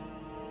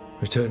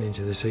 Returning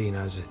to the scene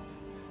has,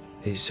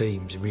 it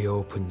seems,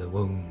 reopened the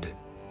wound.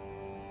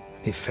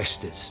 It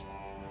festers.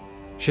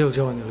 She'll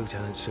join the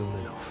lieutenant soon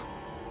enough.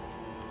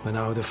 When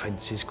our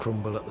defences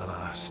crumble at the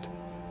last,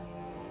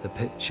 the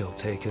pit shall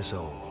take us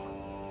all.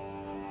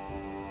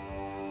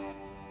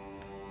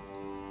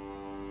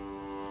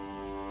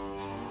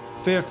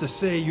 Fair to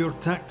say your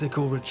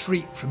tactical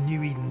retreat from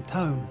New Eden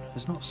town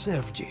has not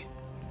served you.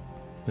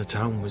 The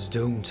town was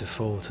doomed to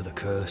fall to the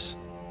curse.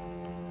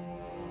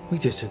 We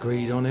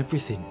disagreed on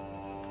everything.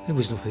 There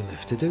was nothing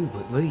left to do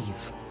but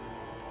leave.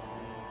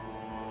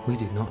 We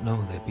did not know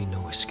there'd be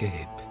no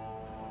escape.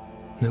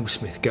 No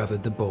Smith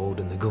gathered the bold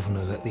and the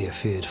governor let the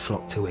affair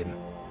flock to him.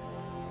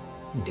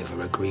 We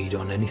never agreed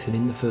on anything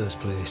in the first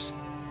place.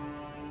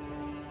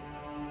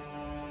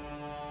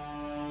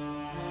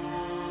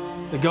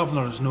 The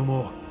governor is no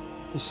more.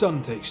 His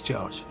son takes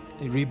charge.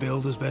 They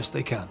rebuild as best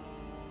they can.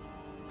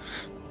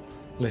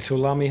 Little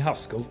Lammy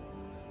Haskell?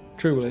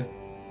 Truly?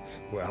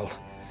 Well,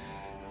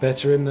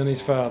 better him than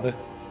his father.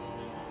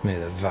 May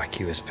the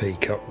vacuous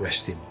peacock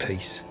rest in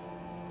peace.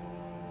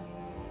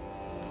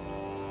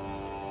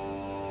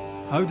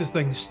 How do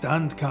things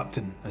stand,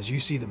 Captain, as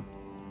you see them?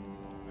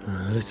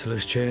 Little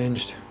has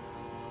changed.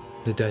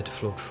 The dead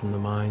flood from the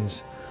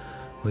mines.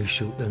 We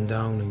shoot them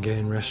down and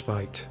gain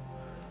respite.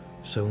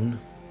 Soon,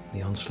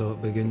 the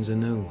onslaught begins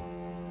anew.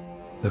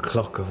 The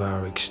clock of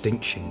our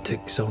extinction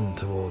ticks on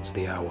towards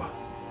the hour.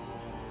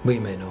 We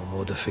may no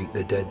more defeat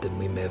the dead than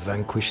we may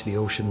vanquish the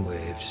ocean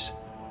waves.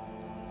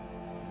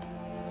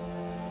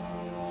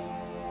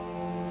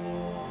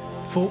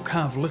 Folk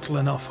have little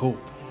enough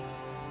hope,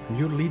 and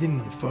you're leading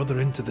them further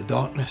into the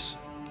darkness.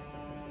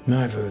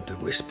 I've heard the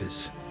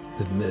whispers,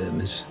 the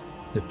murmurs,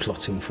 the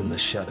plotting from the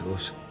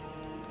shadows.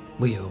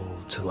 We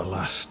hold till the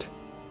last.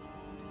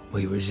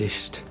 We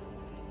resist,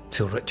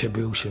 till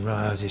retribution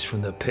rises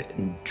from the pit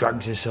and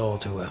drags us all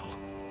to hell.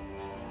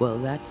 Well,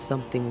 that's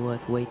something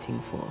worth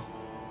waiting for.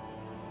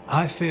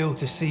 I fail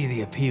to see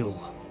the appeal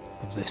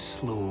of this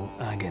slow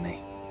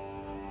agony.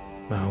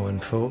 How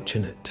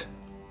unfortunate.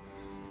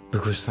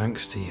 Because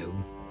thanks to you,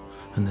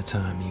 and the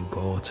time you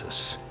bought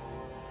us,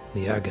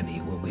 the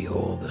agony will be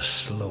all the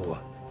slower.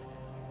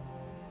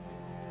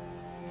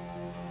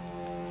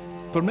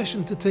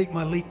 Permission to take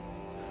my leap.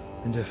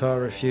 And if I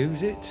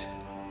refuse it?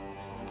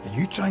 Are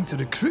you trying to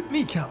recruit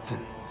me,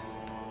 Captain?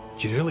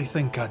 Do you really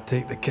think I'd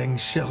take the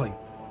king's shilling?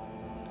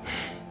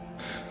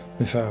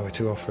 If I were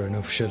to offer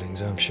enough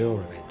shillings, I'm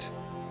sure of it.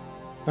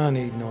 I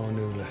need no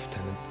new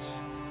lieutenants.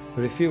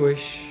 But if you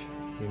wish,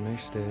 you may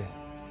stay.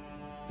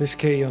 This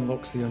key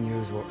unlocks the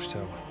unused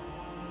watchtower.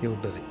 You'll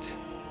bill it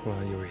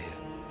while you're here.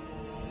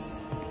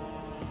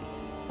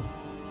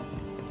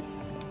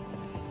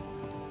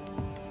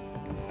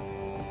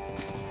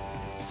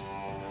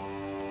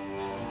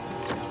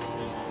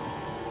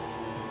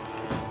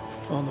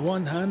 On the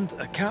one hand,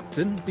 a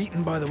captain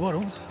beaten by the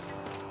world.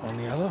 On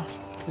the other,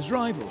 his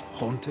rival,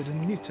 haunted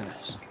and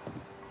mutinous.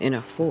 In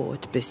a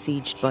fort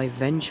besieged by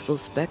vengeful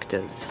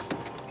spectres.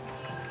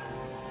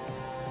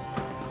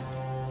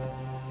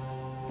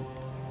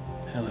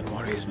 Helen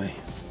worries me.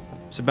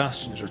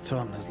 Sebastian's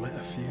return has lit a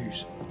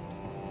fuse.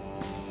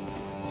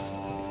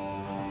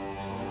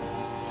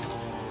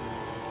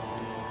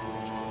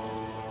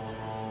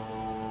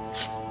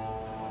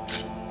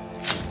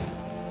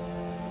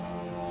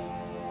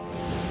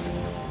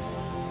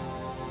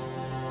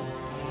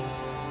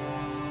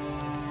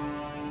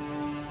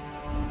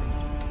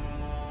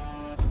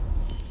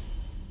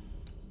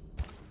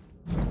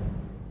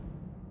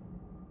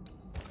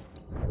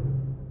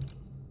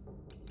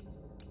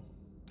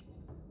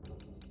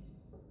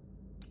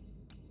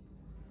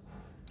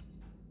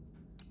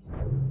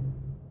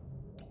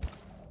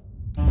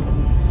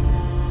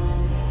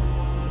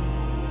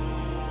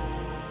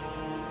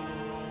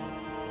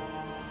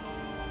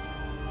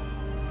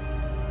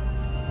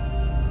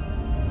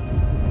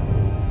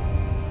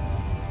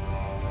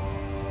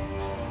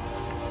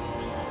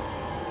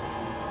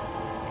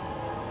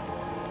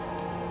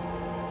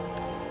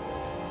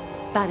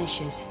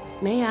 Banishers,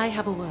 may I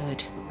have a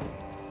word?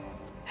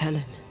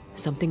 Helen,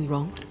 something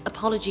wrong?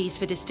 Apologies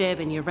for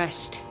disturbing your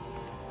rest.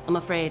 I'm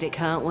afraid it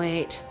can't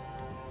wait.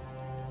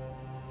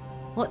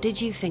 What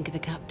did you think of the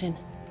captain?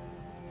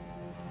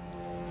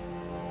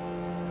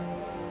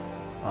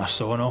 I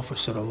saw an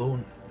officer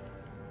alone.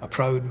 A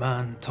proud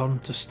man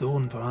turned to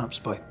stone, perhaps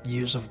by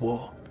years of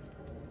war.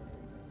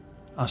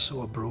 I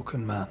saw a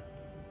broken man.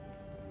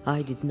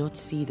 I did not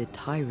see the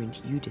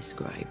tyrant you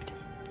described.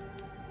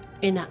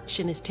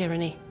 Inaction is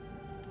tyranny.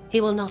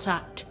 He will not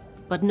act,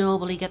 but nor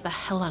will he get the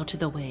hell out of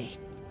the way.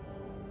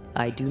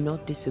 I do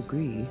not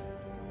disagree,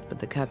 but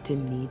the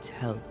captain needs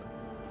help.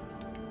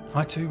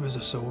 I too was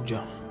a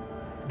soldier,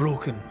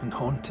 broken and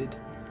haunted.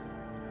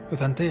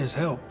 With Anthea's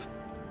help,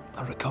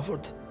 I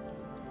recovered.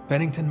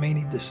 Pennington may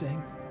need the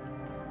same.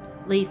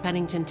 Leave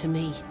Pennington to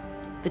me.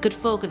 The good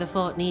folk of the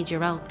fort need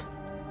your help.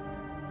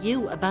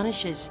 You are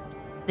Banishers.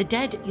 The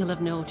dead, you'll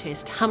have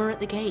noticed, hammer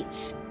at the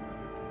gates.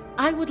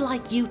 I would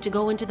like you to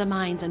go into the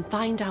mines and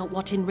find out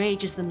what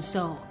enrages them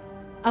so.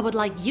 I would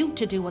like you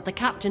to do what the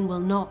captain will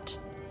not.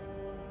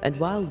 And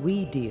while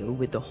we deal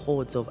with the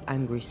hordes of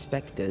angry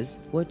spectres,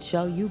 what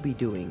shall you be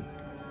doing?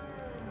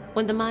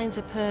 When the mines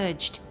are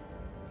purged,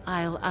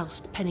 I'll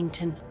oust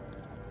Pennington.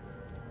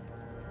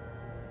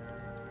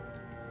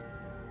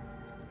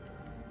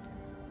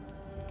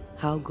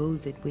 How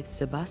goes it with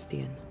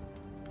Sebastian?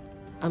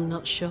 I'm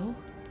not sure.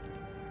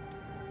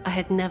 I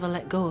had never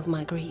let go of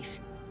my grief.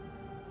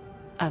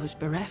 I was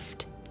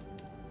bereft,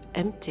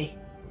 empty.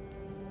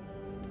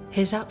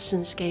 His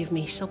absence gave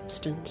me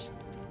substance.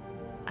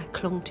 I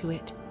clung to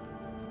it.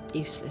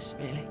 Useless,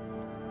 really.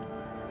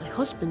 My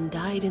husband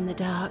died in the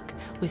dark,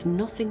 with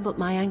nothing but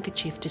my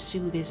handkerchief to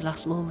soothe his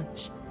last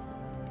moments.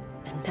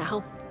 And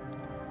now,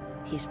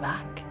 he's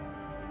back.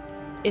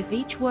 If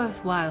each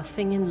worthwhile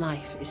thing in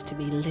life is to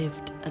be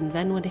lived, and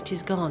then when it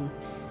is gone,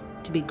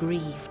 to be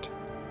grieved,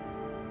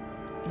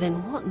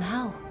 then what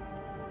now?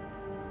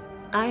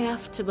 I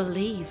have to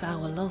believe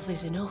our love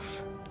is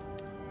enough.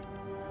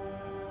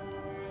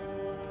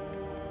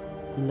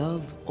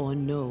 Love or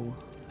no,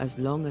 as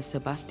long as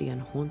Sebastian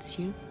haunts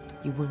you,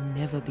 you will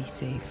never be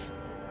safe.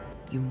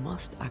 You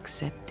must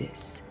accept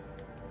this.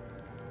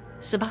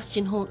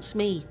 Sebastian haunts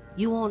me,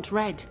 you haunt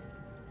Red.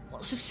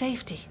 What's of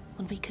safety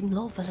when we can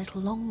love a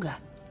little longer?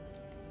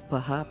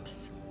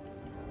 Perhaps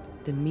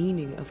the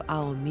meaning of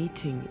our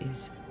meeting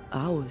is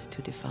ours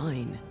to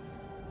define.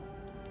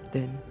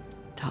 Then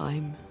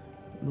time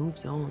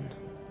moves on.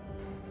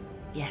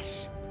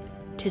 Yes,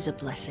 'tis a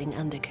blessing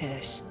and a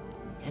curse.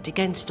 Yet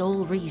against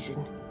all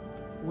reason,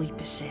 we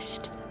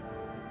persist.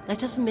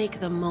 Let us make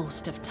the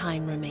most of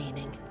time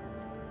remaining.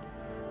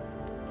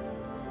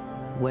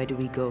 Where do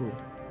we go?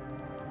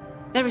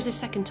 There is a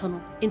second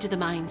tunnel into the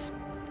mines.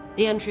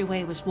 The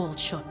entryway was walled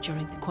shut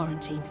during the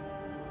quarantine.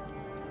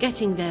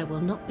 Getting there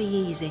will not be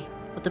easy,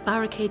 but the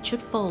barricade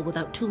should fall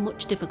without too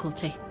much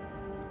difficulty.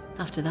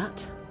 After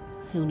that,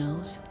 who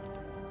knows?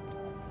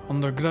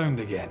 Underground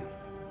again.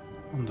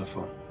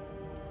 Wonderful.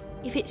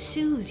 If it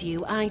soothes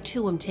you, I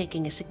too am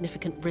taking a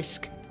significant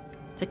risk.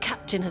 The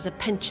captain has a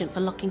penchant for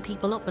locking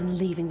people up and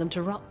leaving them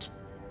to rot.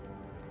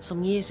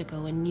 Some years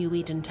ago in New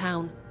Eden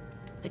town,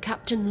 the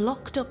captain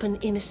locked up an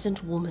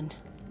innocent woman.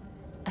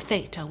 A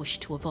fate I wish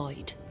to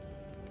avoid.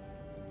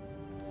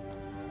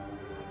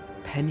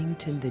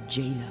 Pennington the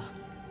jailer.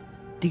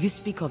 Do you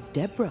speak of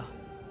Deborah?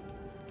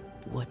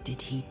 What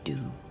did he do?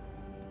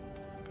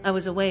 I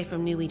was away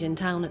from New Eden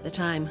town at the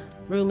time.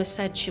 Rumours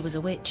said she was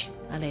a witch,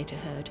 I later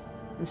heard.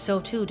 And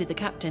so too did the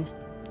captain.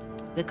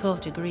 The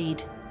court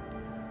agreed.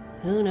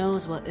 Who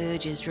knows what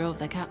urges drove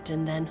the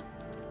captain then?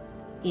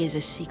 He is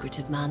a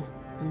secretive man,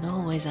 and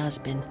always has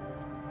been.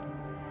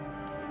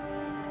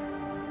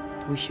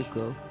 We should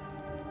go.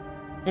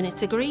 Then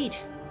it's agreed.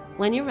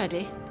 When you're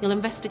ready, you'll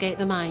investigate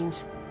the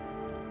mines.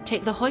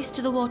 Take the hoist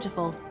to the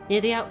waterfall,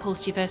 near the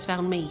outpost you first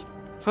found me.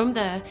 From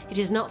there, it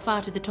is not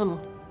far to the tunnel.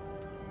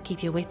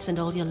 Keep your wits and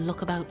all your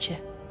luck about you.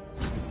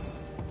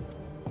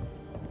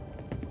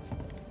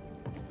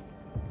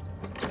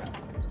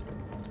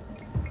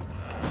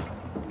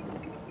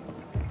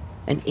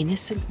 An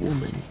innocent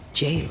woman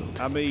jailed.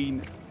 I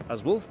mean,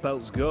 as wolf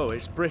pelts go,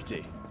 it's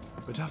pretty.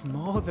 But I've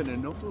more than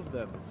enough of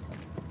them.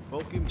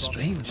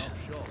 Strange.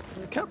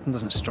 The captain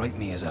doesn't strike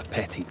me as a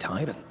petty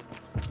tyrant.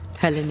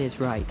 Helen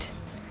is right.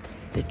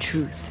 The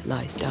truth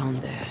lies down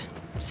there,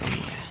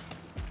 somewhere.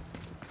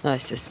 I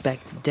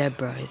suspect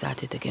Deborah is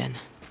at it again.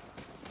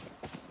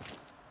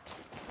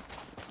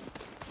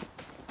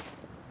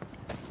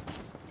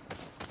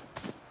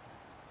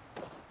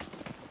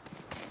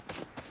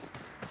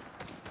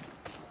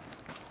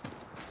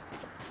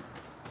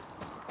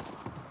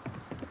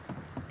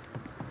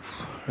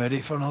 Ready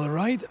for another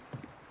ride?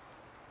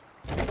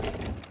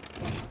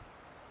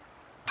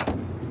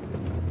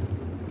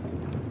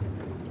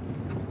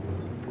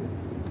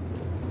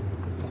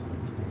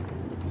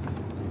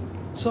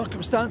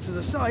 Circumstances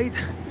aside,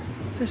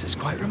 this is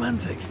quite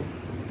romantic.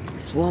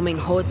 Swarming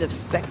hordes of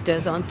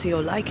spectres aren't to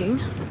your liking.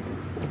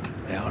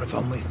 They are if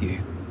I'm with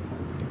you.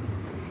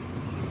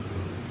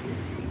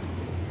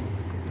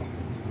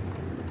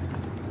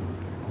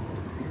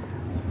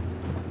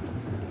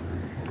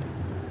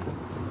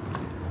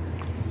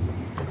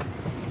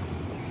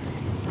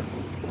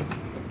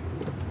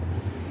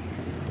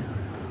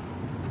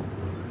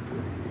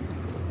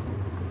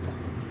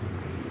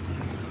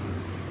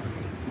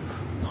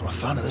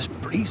 fan of this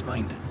breeze,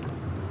 mind.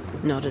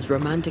 Not as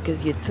romantic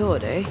as you'd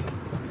thought, eh?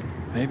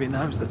 Maybe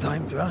now's the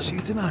time to ask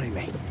you to marry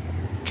me.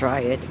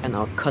 Try it, and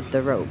I'll cut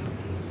the rope.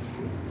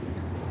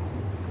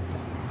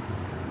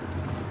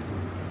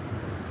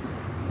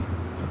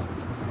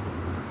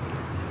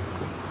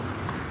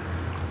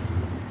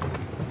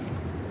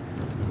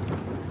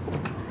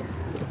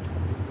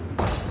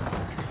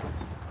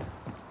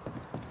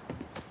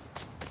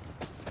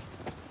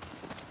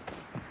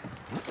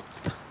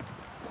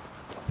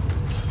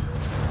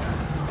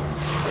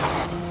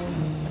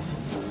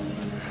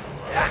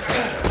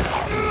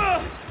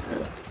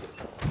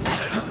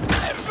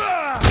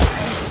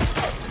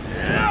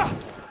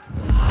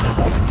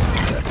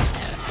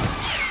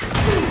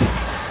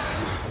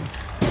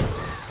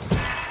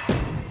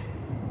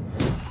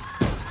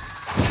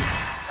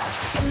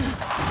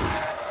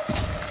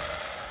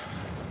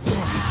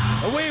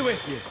 Away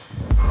with you!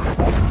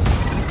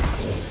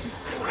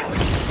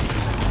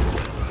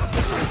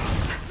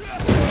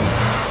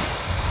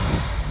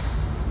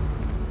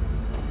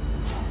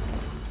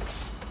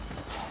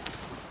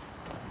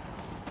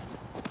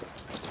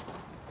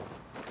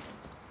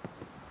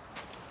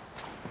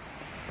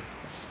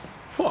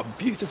 What a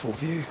beautiful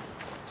view.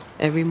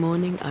 Every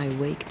morning I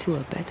wake to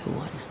a better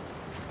one.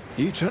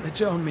 You trying to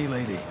join me,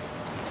 lady?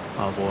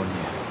 I'll warn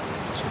you.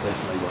 She'll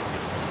definitely work.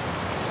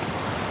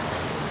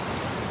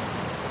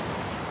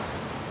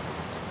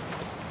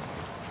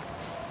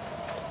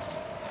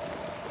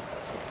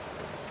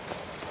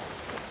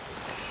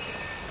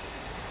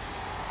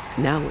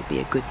 Now would be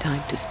a good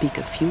time to speak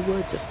a few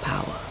words of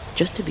power,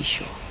 just to be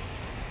sure.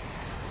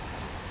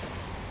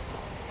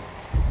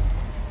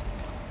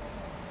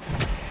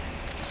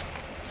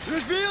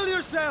 Reveal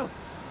yourself!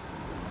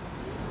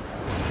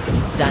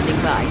 Standing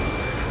by.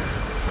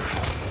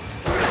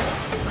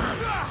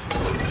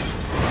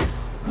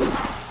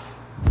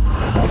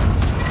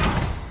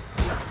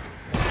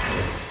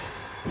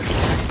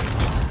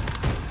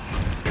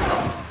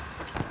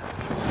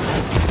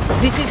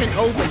 This isn't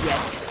over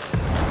yet.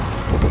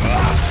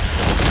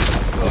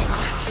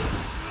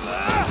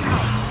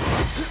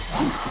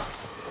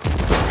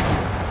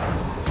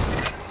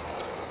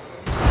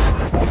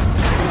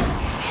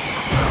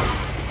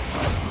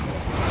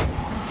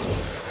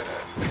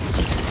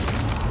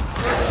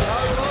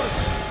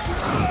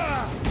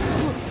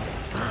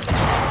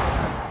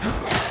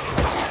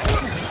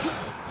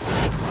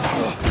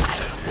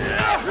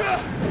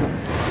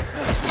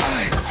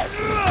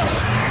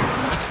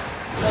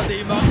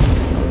 No,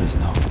 it's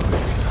not.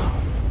 No.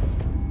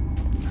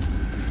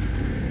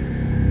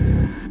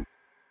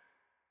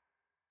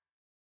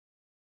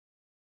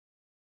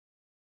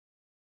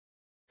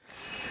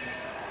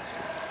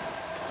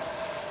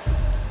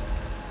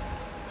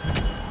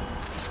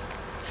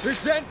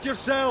 Present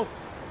yourself!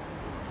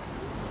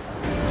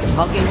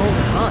 Talking all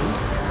the fun.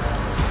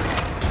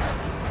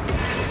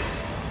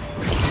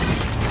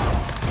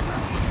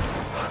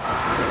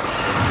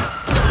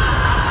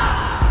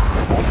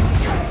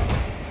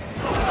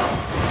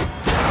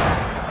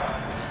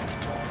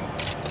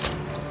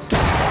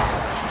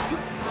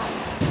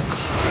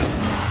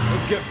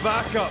 Get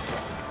back up!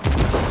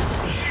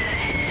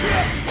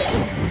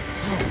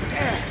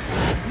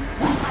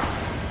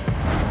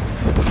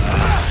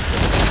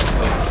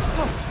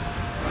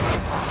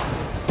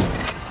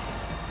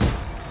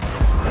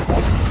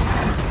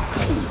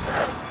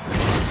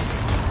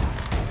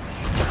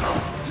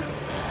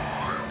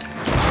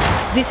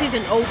 This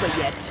isn't over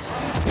yet.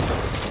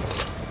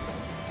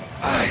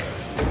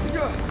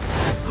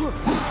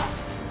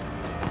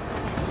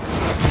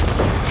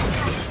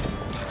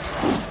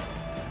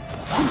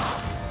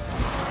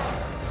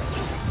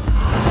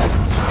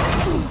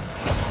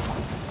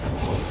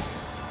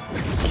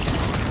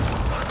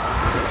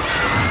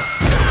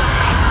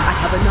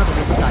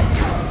 Another in sight.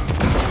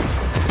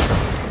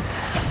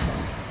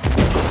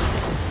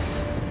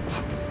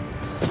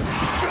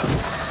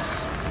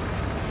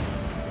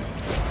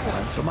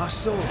 Time for my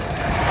sword.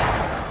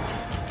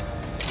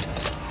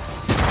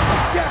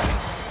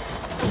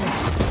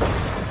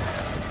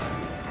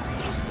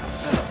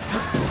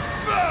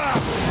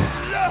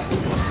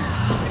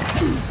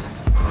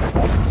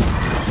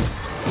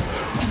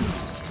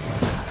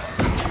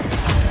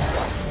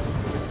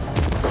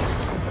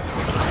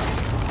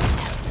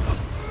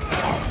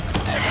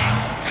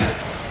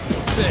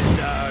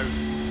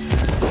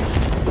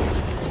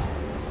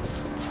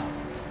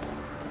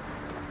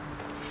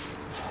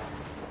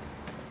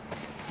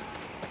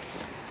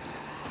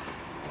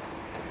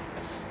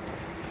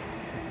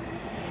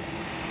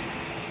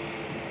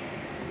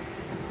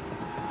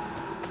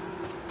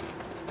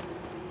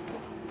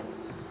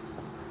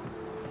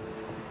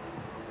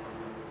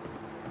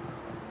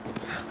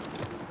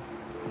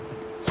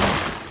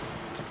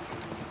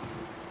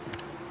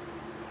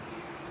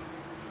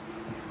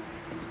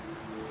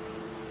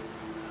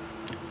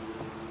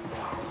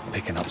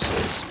 Picking up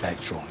something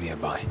spectral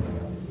nearby.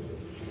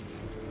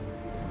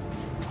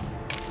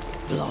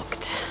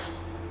 Blocked.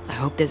 I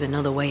hope there's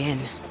another way in.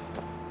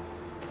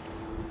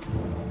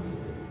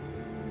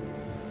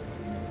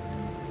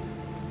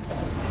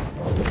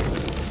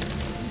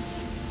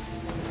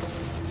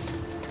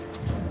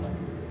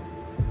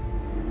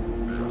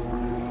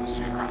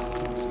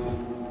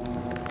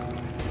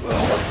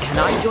 Can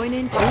I join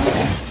in too?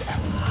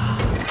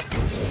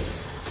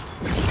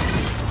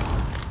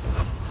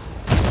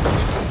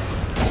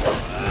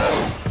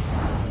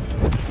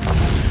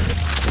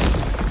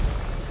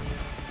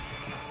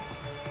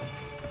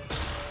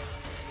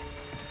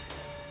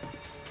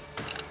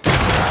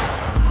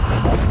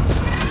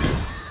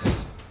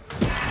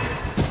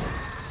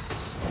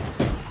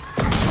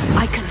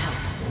 I can help.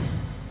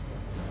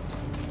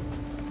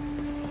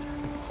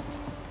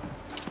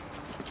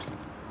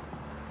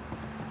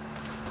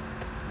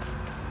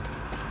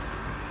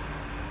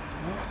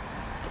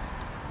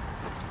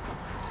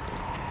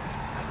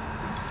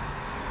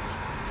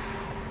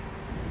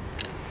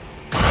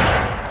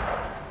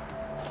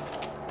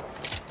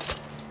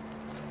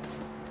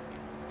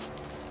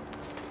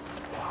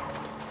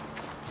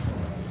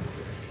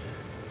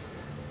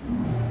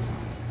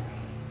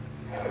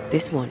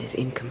 This one is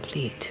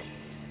incomplete.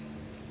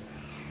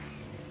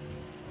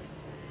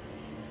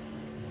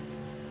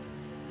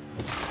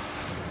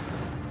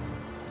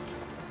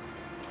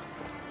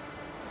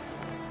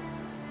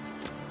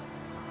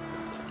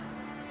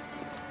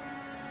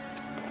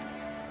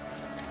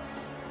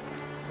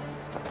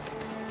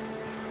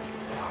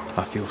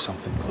 I feel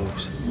something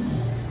close.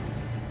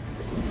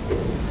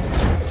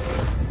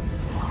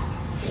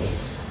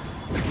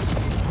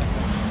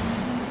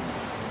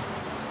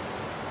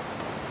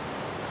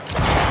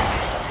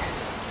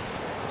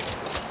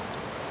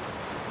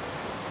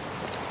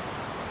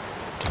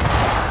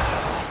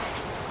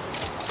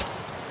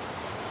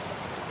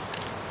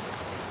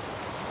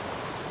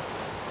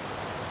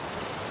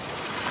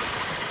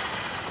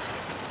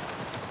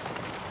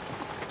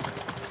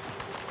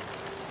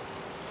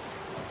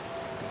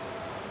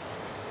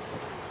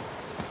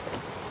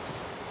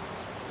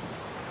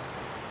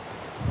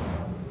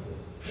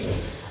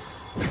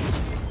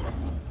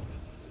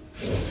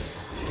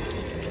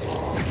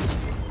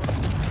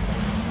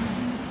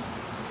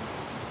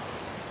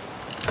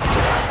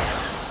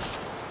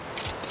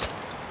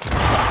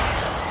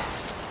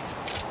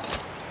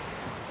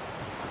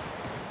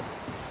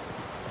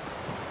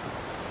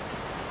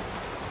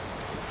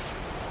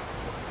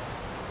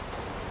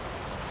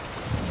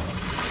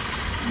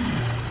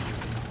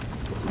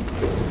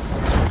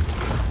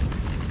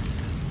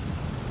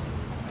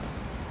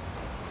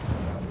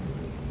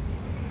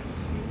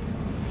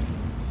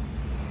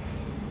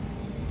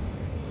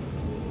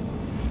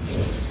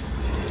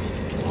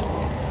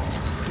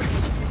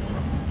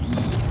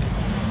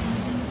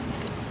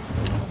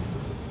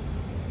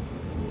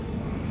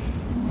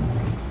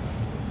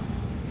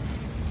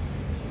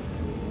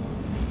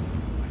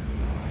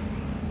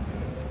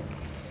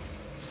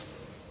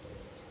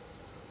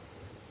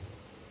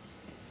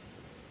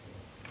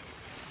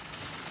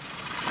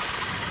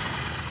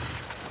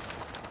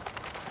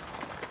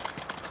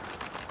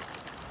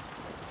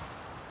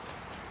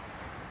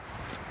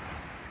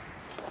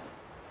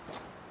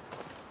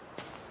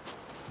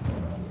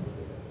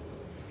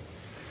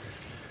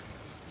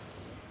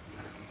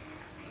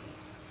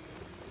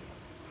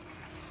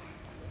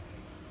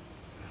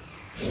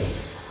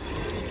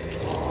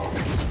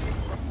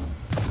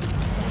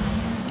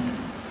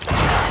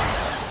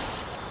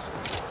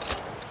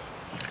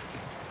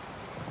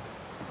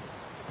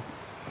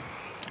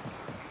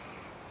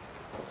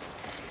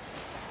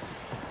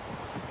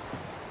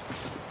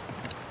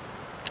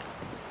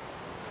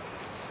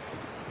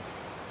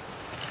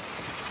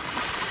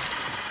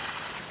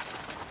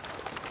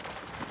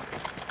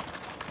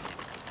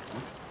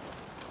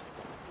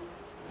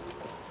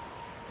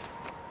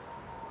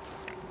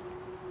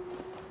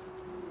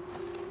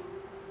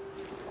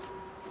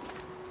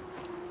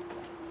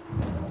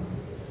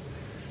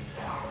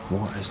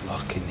 What is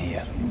lurking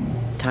here?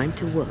 Time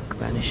to work,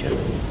 Banisher.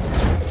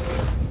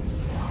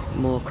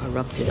 More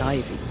corrupted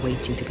ivy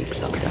waiting to be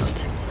plucked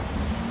out.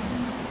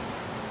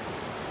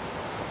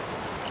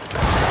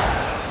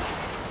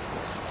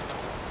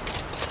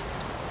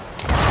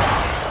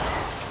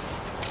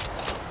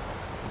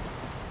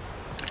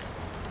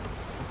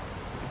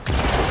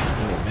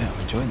 Wait, mate,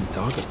 I'm enjoying the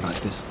target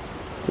practice.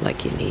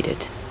 Like you need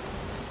it.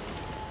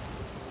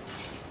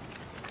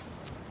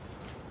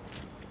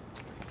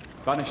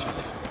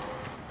 Banishers.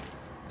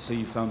 So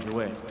you found your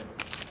way.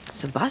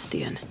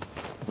 Sebastian,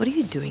 what are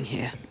you doing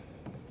here?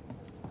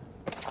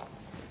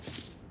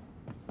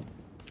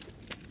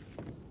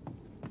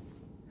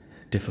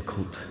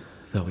 Difficult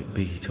though it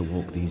be to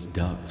walk these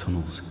dark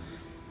tunnels,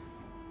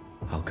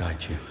 I'll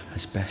guide you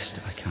as best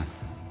I can.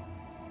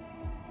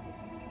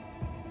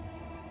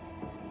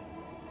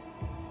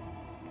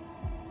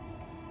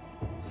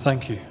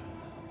 Thank you.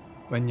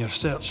 When you're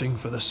searching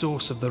for the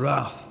source of the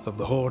wrath of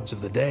the hordes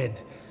of the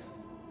dead,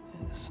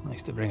 it's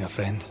nice to bring a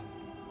friend.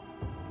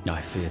 I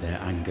fear their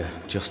anger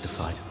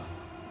justified.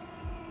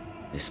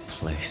 This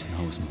place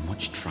knows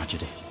much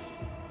tragedy.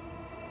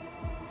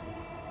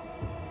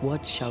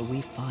 What shall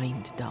we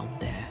find down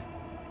there?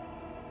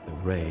 The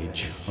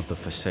rage of the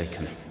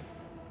Forsaken.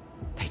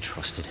 They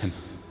trusted him.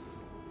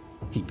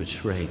 He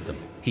betrayed them.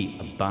 He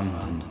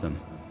abandoned them.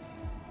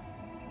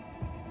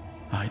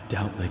 I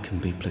doubt they can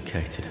be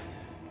placated.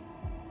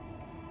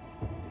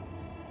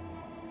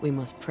 We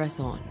must press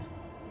on.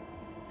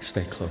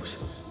 Stay close.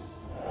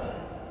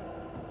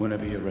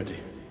 Whenever you're ready.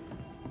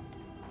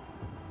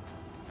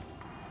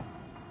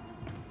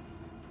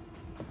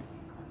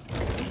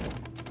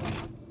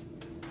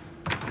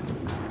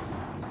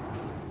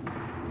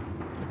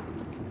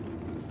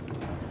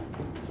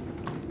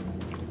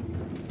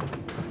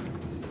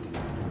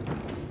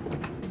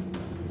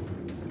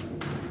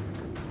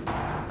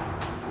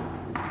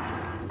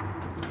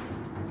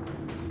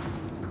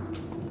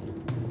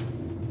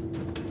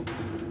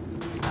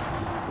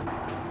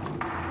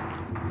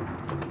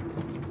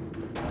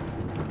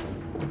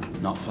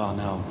 Not far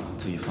now,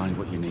 till you find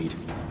what you need.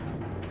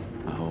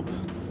 I hope.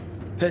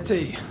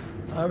 Pity.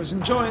 I was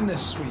enjoying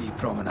this wee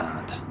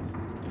promenade.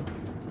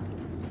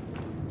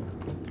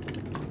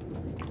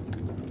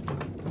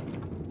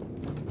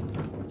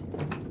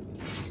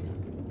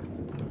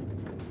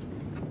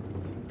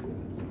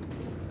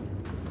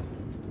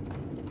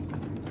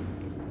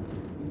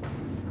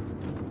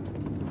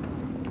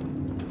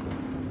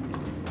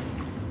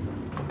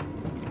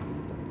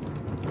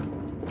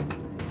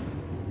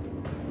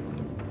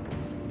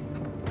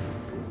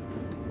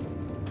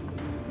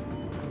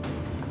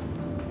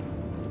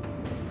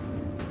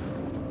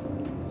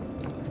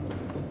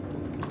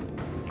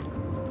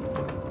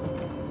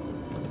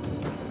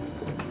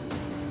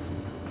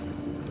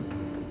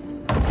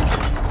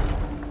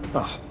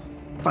 Oh,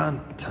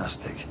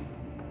 fantastic.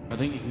 I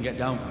think you can get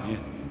down from here.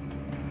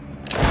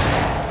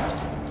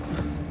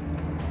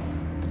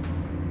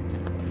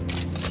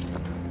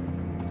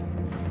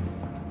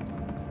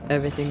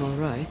 Everything all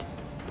right?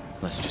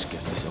 Let's just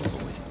get this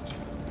over with.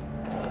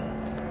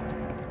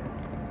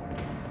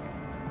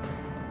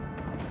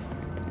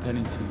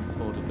 Pennington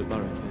ordered the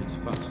barricades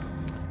fast.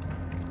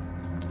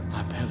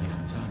 I barely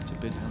had time to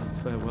bid Helen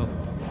farewell.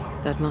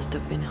 That must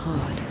have been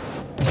hard.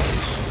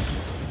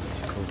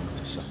 It's called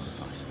to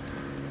sacrifice.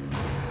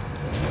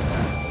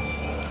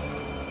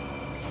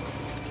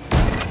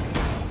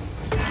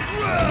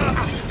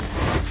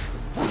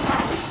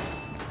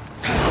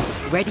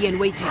 Ready and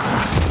waiting.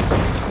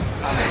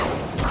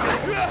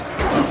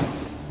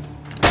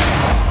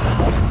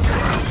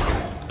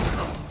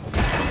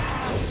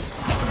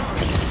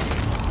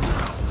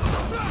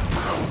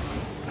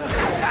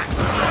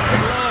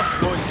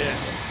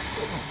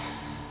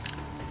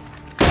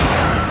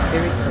 The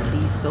spirits of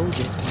these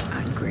soldiers were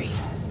angry.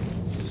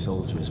 The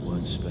soldiers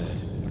weren't spared.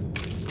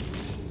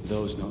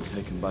 Those not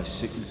taken by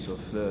sickness or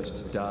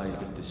thirst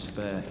died of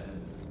despair.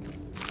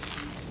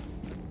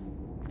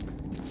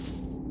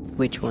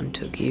 Which one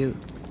took you?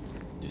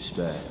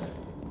 Despair.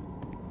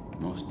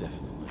 Most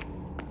definitely.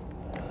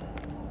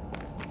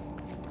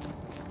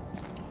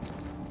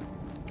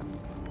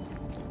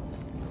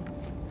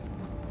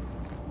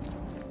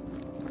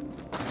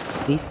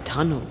 These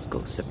tunnels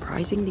go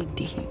surprisingly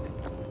deep.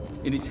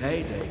 In its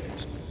heyday, it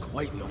was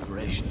quite the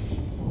operation.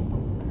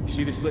 You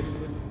see this lift?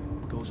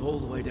 It goes all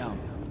the way down.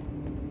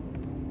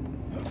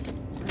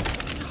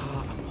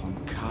 Cart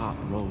upon cart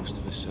rose to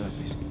the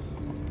surface,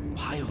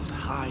 piled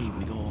high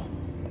with ore.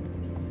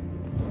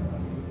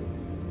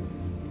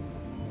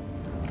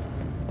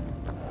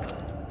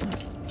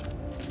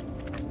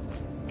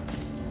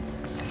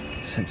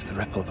 Sense the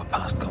ripple of a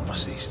past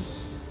conversation.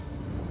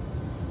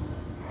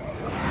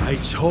 I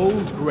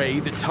told Gray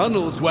the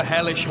tunnels were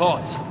hellish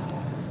hot.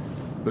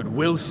 But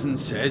Wilson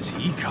says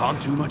he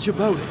can't do much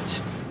about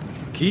it.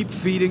 Keep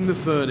feeding the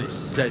furnace,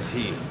 says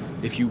he,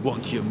 if you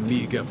want your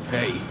meager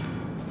pay.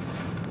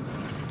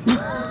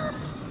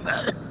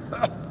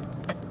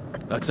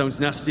 That sounds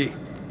nasty.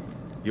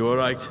 You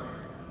alright?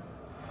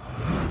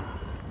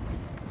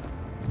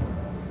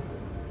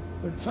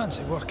 Wouldn't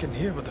fancy working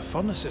here with the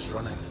furnaces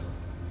running.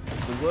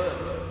 The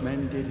work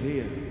men did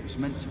here was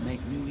meant to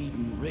make New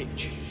Eden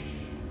rich.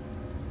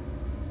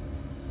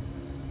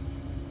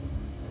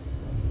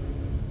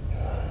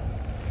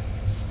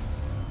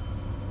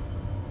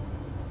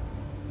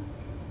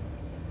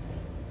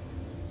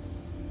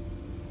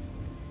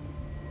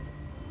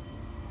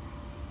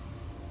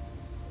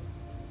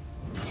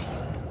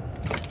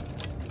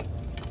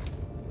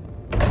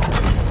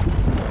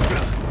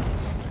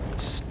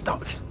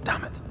 Stuck,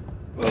 damn it.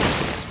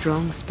 There's a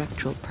strong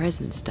spectral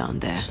presence down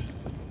there.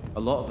 A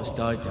lot of us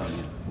died down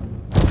here.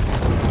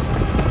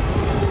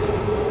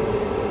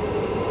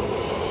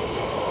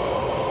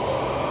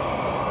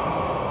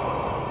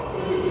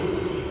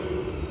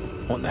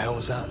 What the hell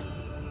was that?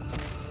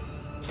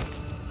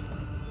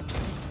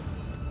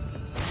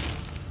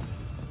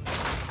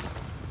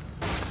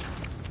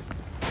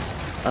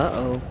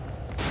 Uh-oh.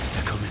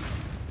 They're coming.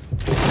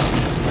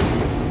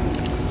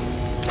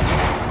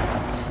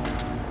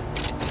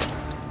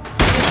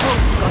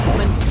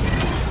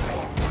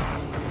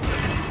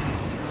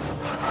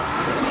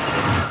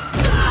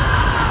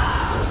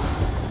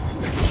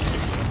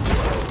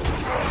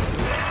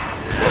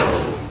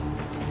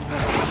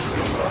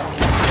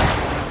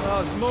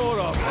 There's more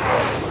of them.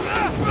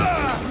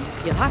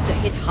 You'll have to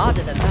hit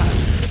harder than that.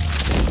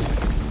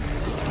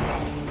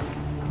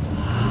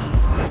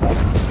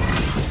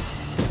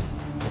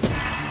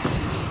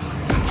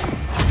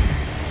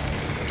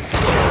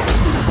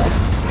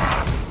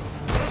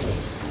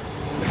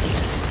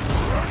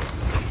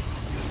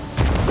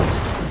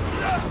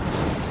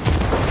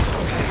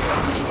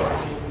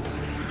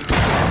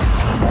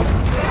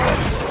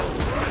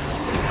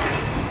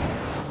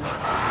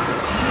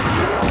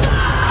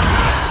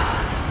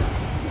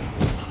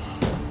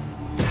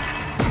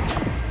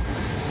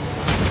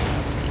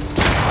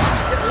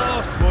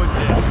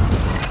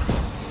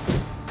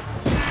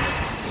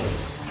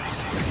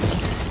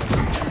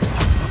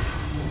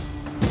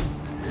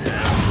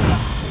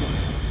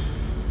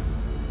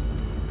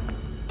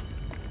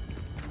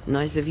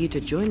 Nice of you to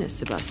join us,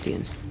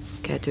 Sebastian.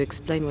 Care to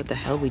explain what the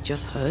hell we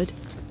just heard?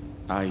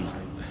 I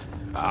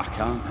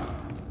can't.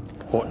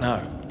 What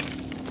now?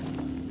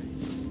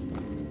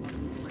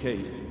 Okay,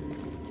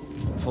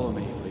 follow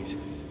me, please.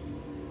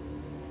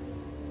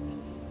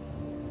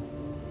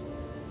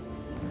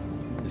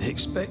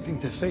 Expecting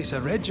to face a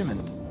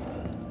regiment?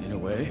 In a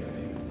way.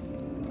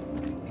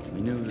 We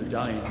knew the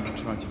dying were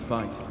trying to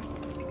fight.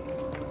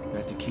 We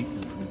had to keep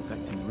them from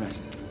infecting the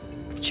rest.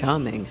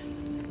 Charming.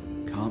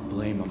 Can't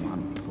blame a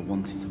man for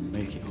wanting to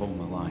make it home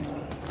alive.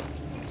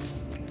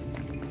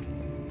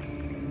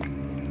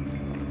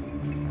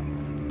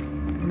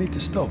 We need to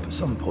stop at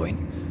some point.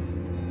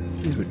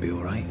 It would be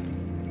all right.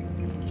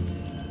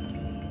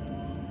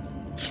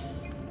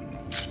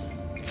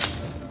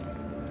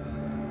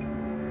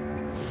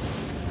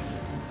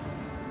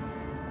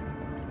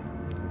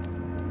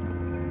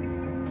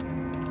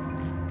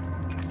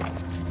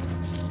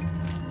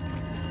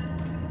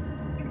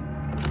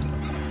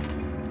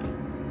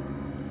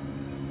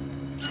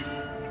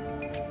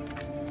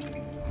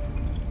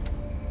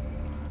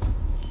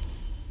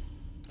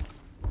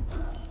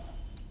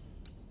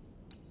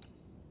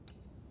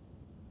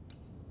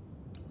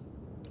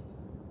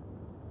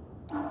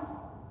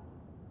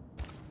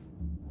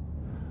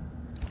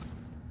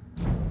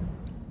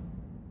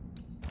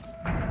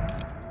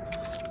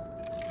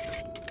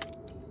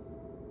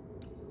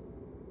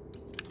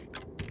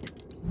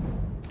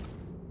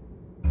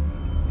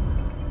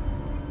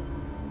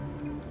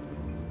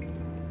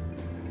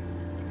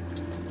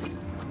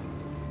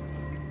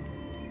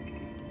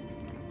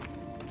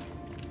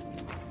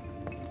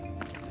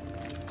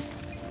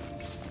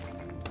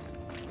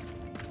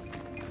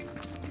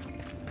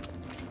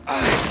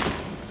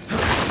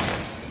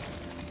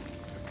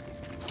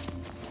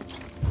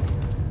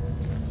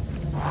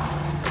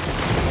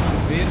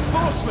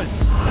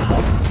 Reinforcements!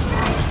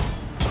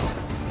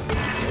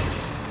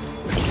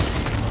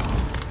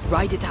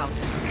 Ride it out.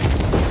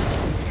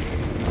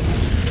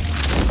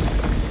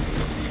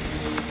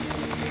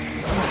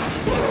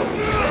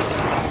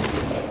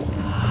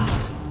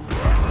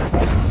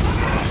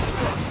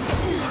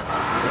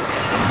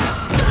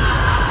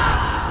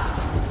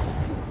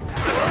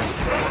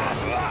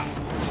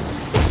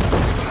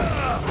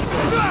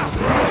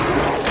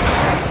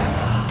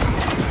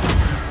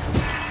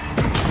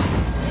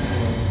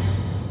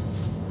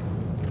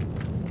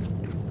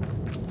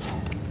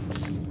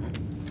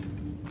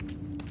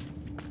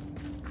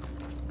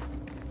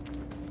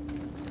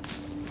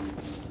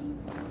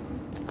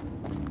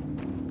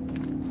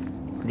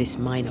 This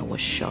miner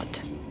was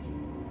shot.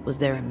 Was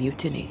there a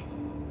mutiny?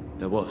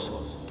 There was.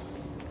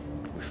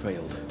 We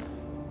failed.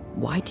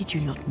 Why did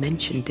you not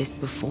mention this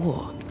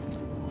before?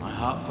 My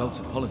heartfelt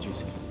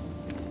apologies.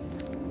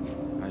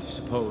 I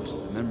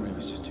suppose the memory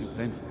was just too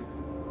painful.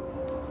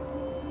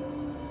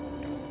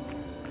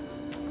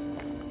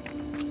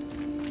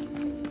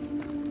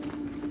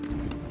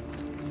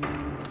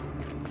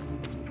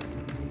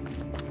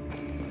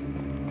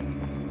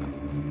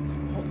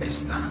 What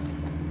is that?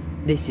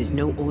 This is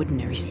no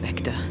ordinary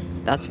spectre,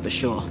 that's for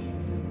sure.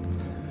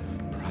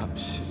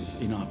 Perhaps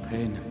in our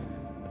pain,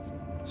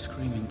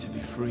 screaming to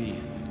be free,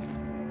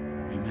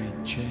 we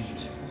made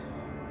chains.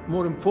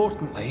 More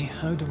importantly,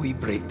 how do we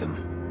break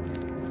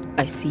them?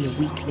 I see a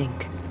weak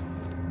link.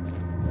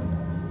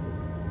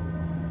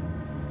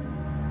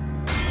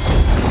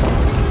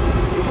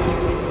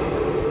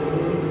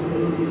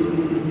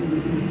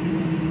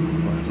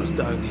 Whatever's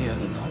down here,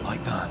 they're not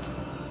like that.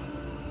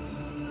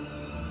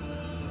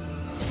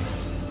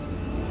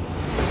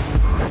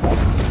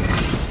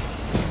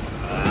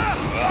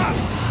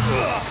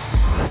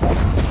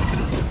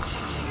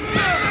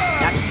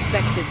 That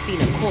spectre's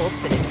seen a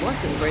corpse and it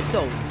wants it for its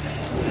own.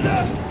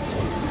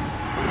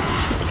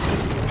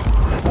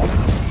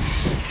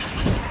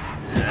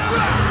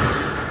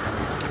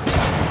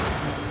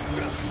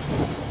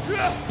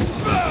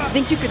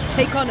 Think you could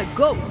take on a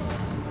ghost?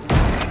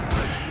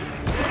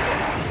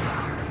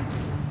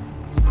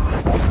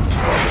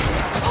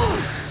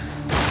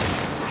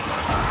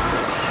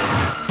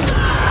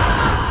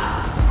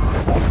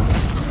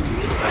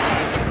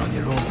 You're on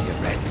your own, you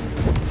red.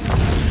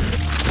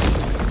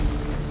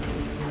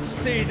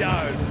 Stay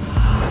down.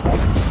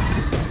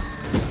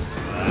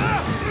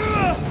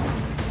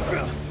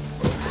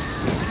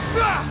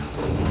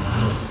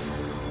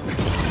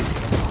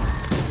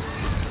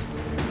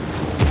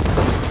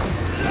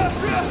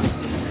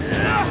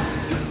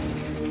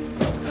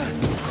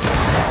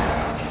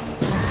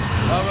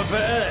 Have a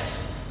bit of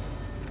this.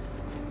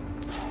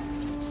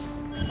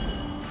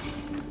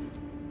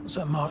 What's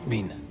that mark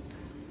mean?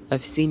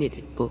 I've seen it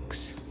in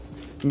books.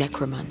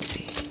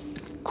 Necromancy.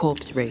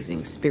 Corpse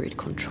raising, spirit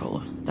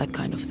control, that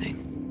kind of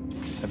thing.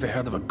 Ever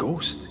heard of a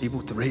ghost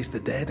able to raise the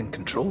dead and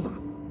control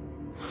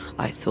them?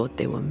 I thought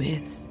they were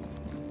myths.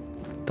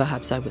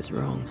 Perhaps I was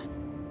wrong.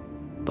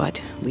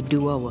 But we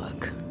do our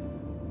work.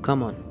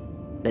 Come on,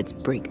 let's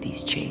break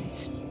these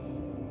chains.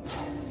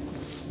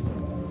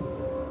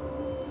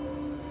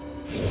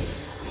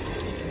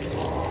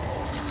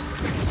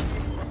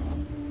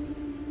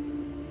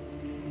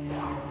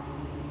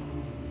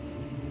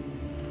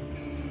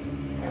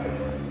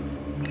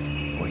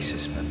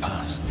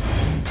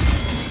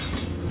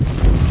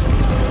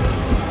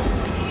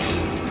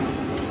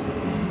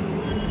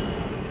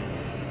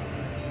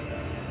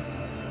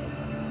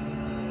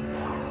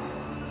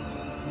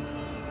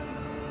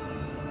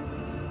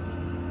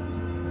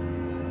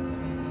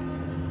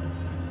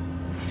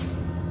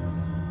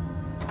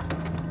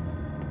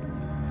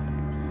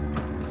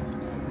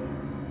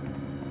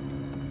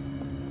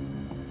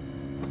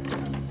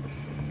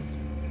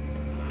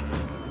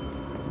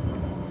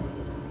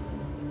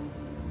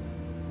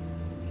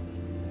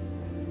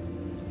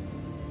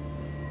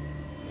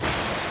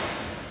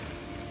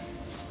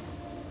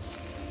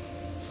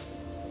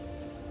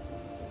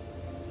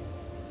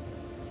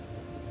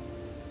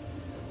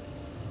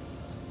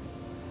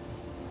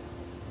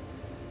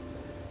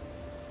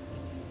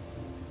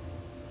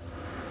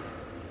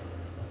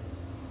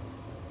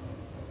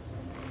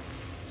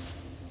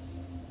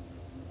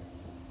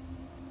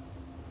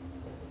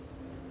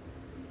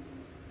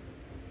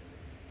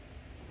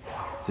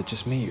 Is it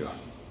just me, or?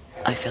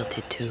 I felt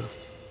it too.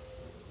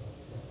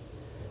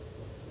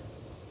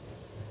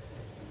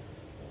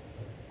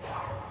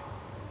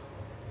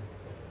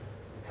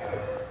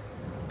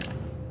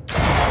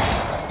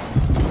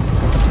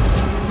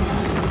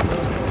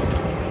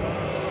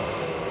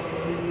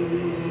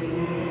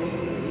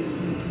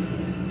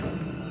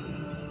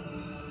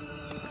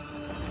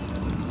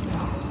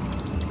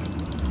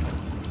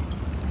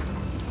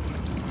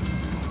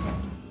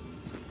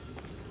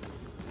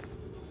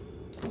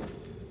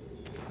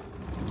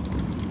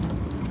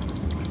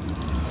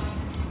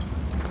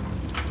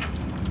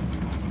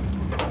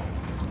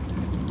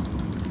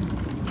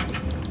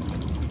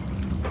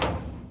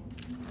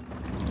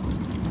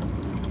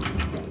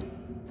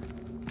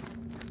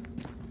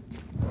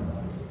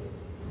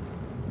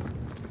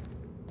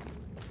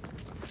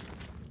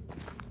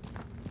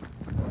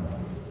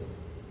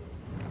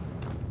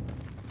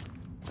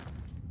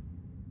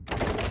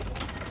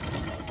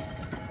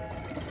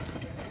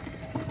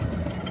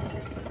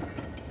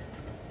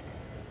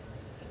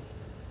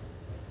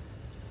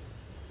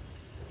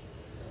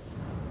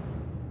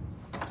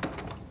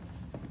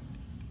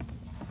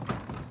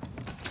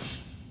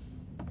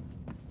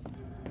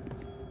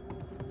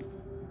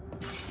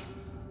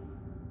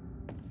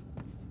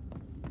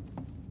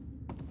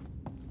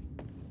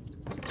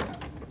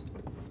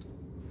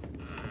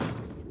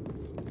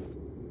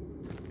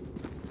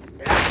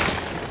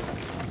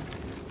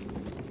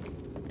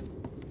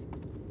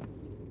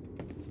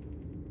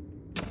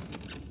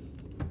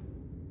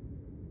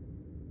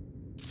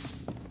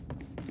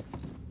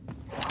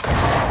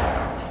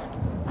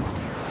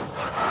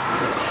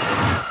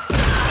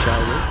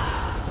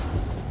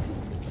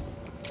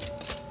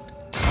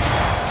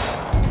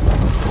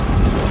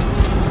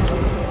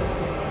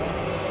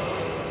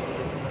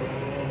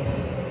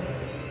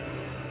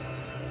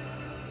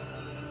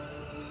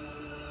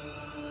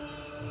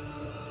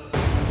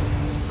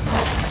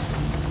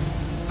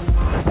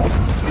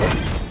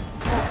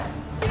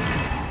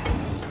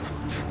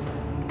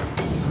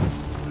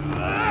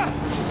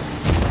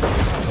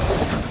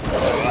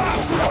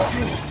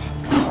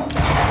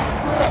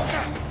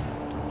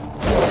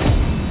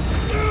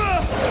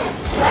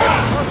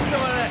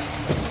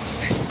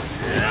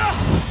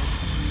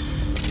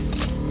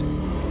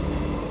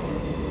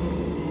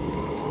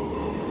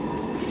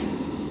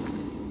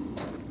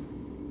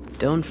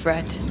 Don't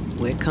fret.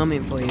 We're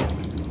coming for you.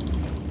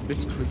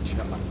 This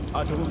creature,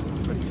 I don't think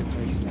I'm ready to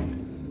face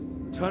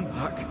it. Turn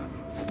back.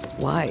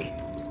 Why?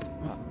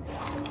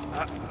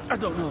 I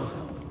don't know.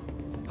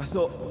 I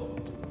thought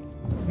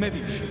maybe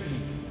you should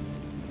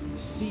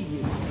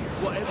see it,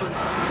 whatever it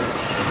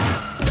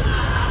is.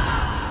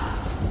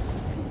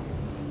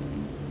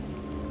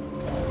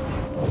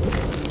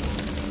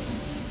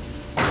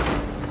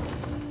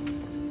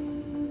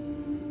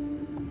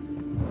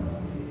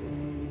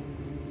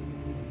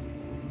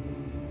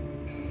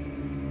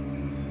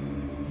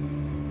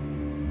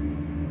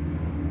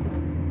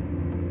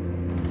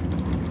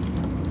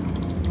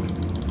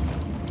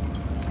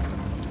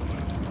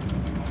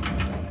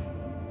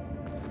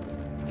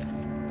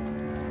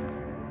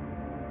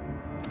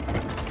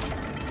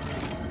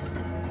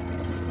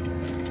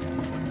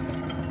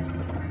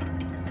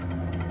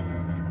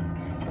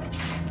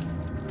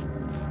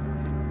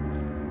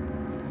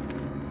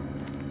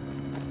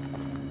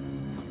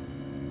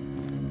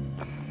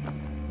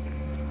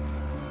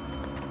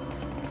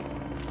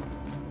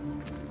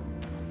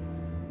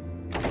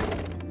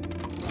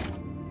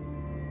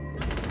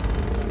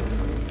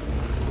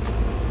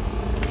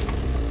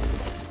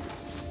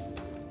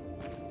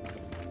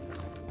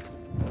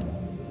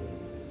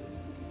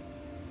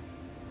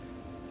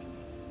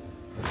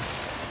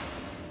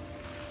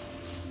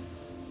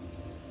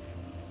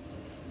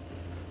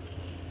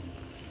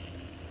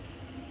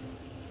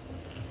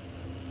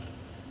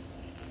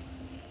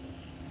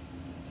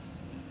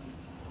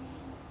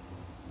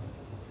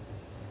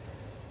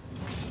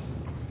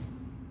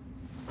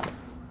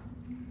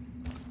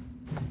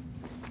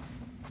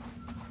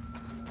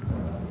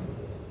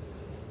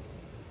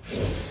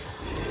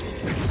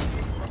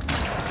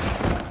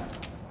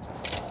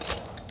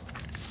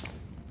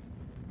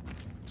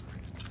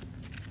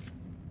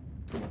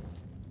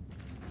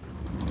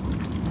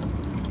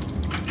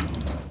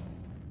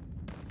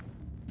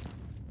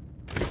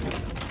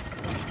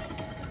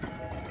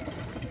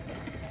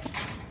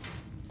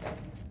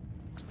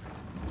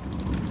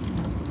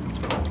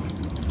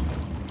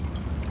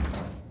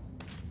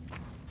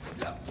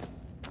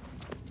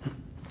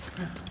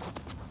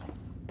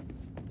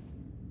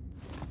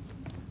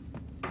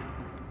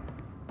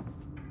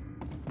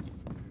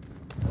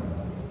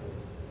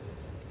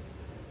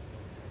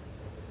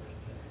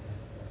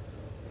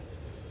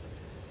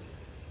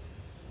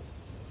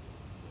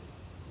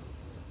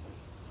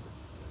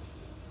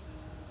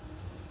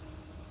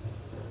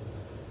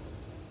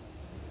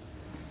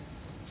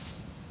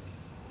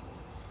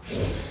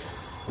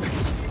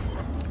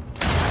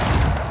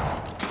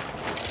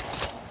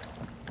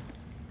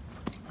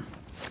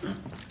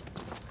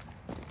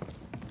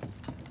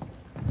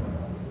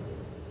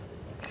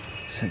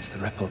 Sense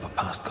the ripple of a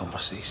past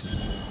conversation.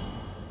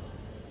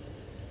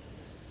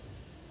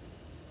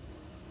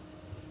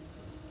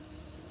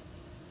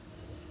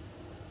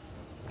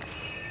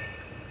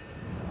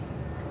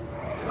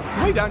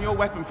 Lay down your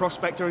weapon,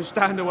 Prospector, and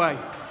stand away.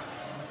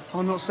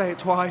 I'll not say it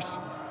twice.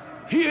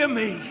 Hear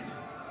me!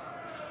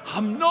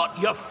 I'm not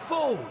your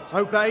foe!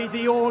 Obey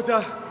the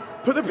order.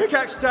 Put the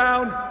pickaxe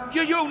down.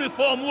 Your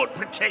uniform won't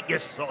protect your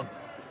son.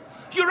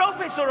 Your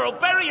officer will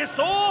bury us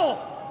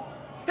all!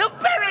 He'll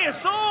bury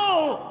us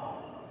all!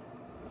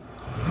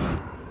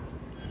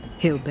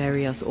 He'll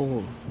bury us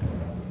all.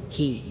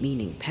 He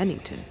meaning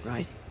Pennington,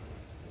 right?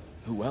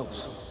 Who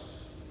else?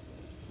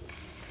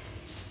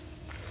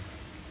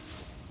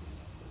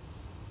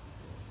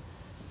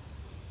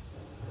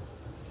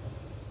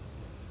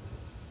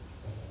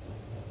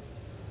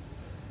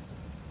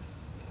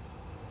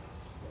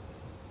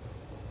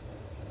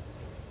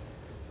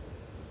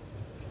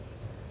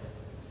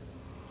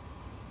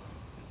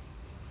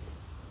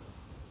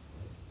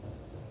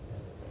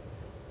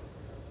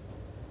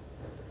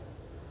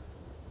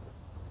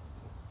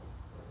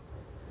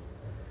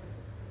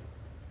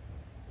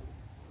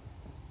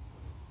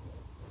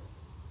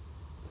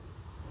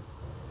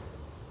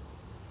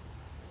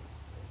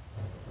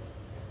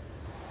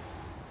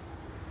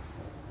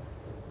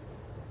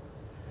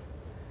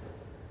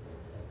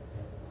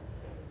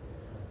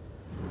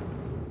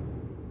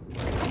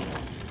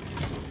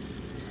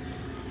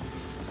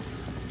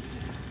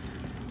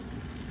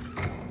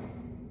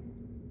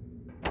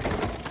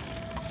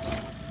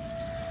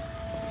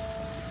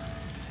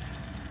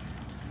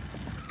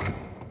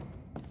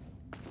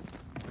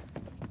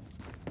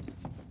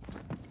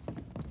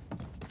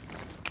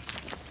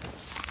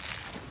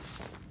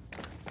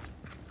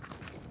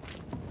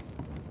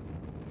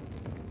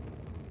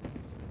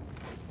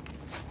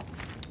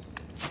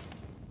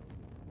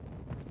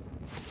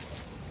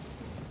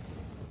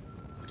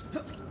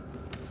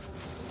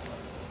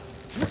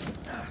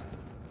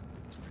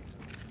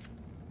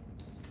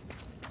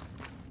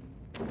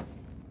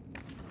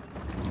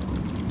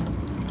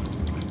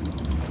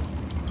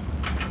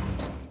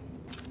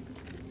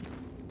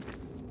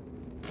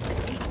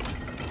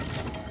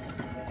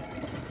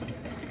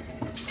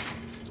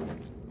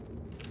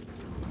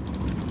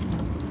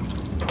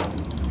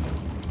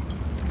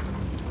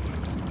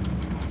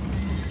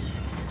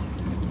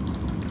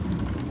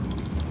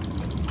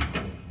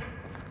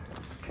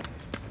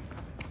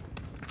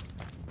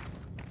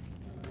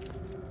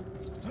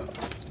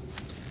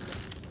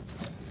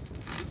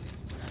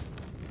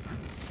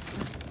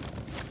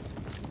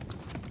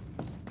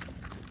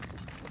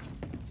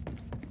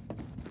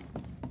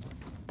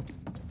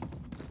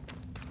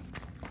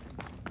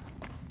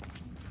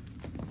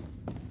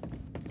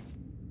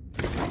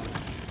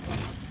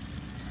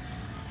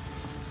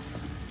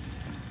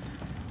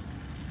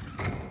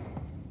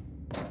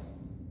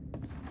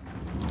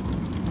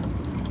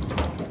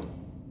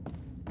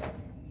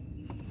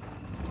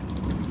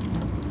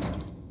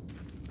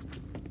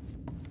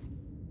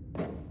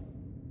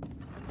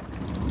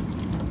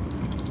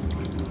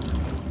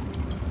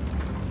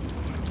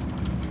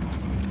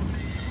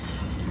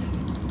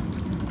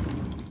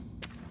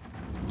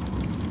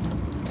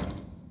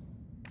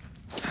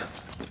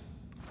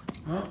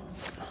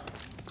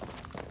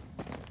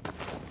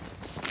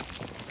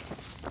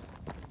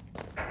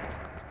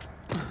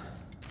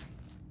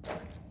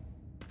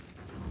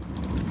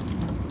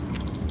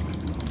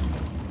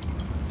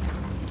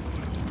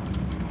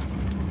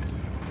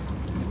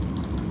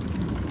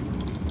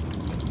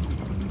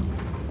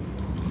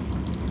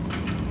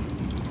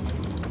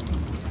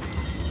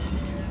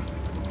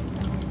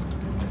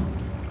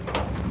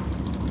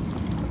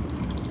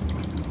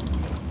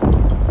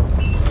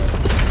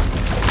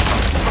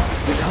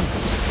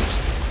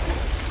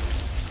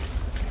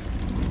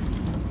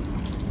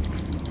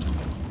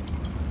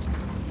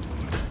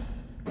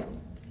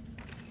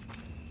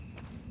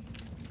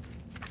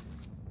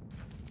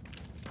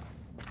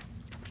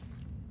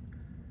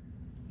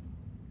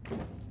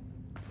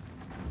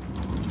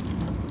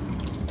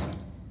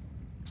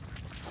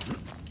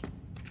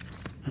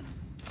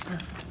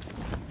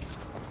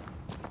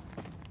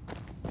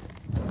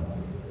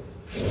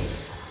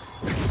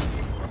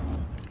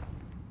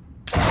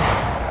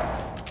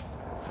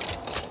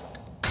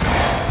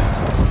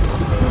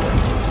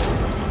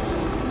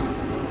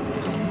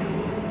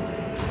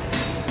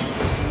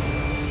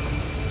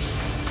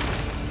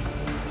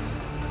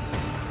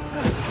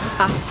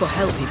 Ask for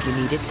help if you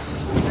need it.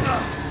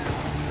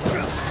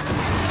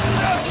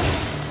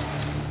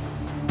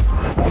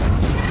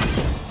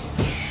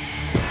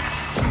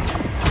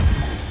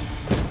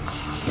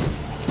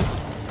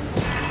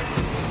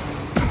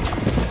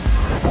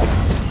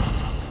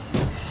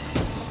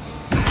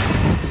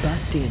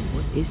 Sebastian,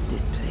 what is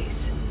this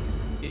place?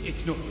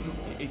 It's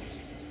nothing.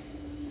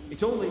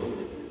 It's only...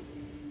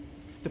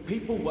 The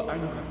people were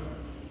angry.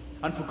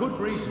 And for good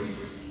reason.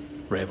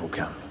 Rebel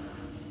camp.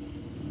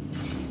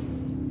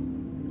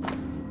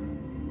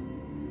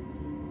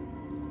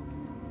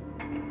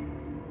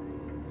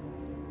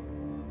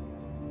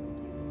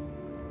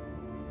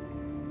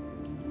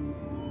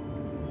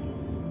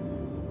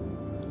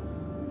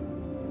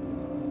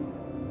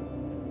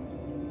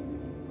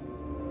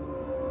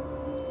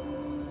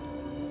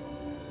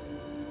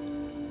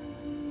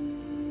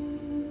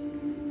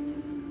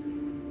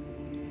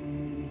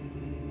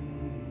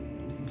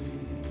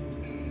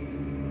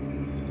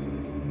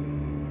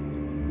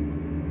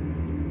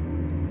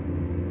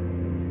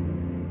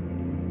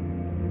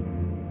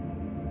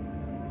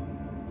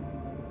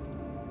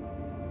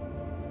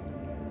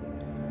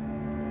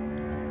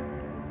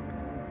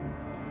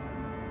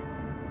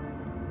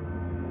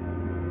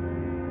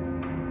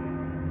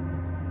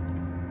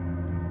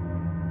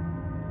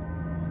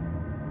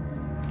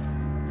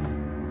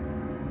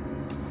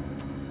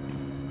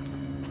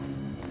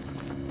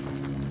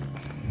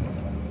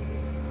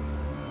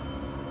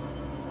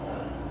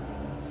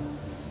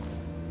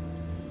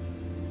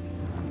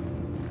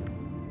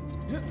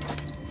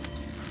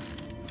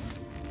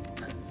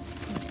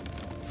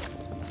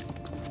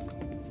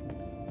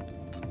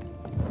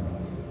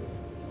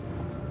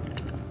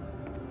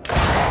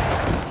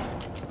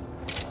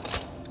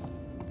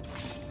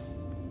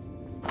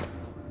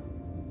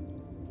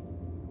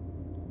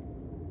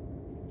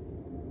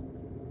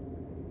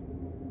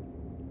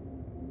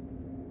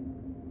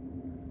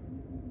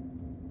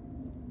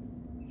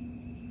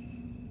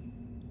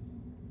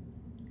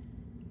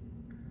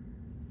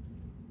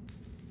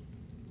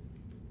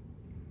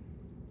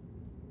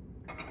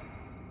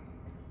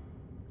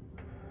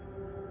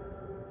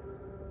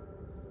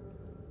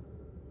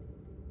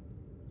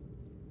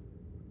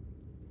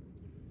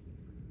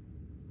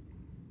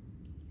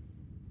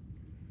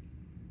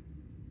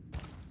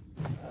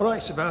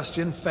 Right,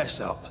 Sebastian,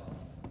 fess up.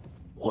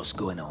 What's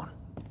going on?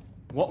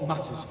 What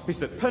matters is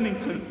that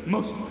Pennington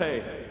must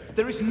pay.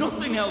 There is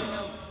nothing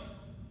else.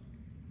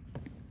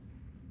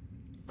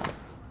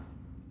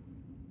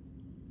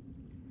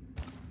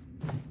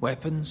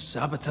 Weapons,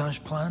 sabotage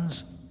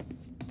plans?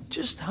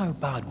 Just how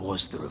bad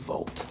was the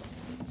revolt?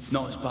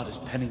 Not as bad as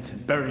Pennington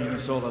burying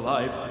us all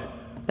alive.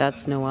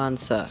 That's no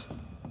answer.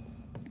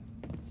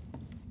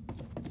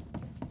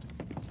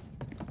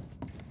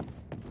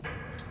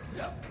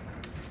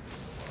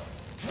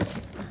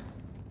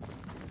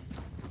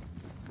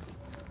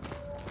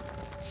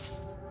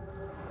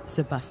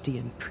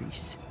 Sebastian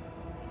Priest.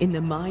 In the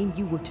mine,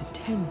 you were to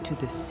tend to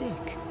the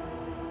sick.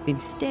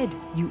 Instead,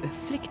 you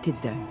afflicted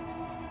them.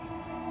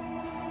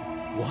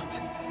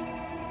 What?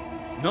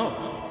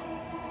 No.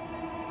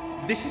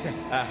 This is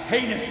a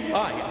heinous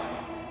lie.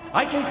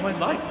 I gave my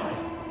life for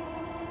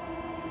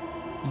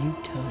it. You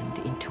turned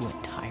into a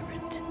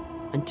tyrant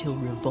until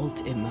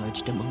revolt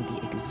emerged among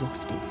the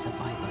exhausted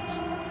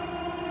survivors.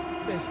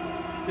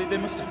 They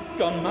must have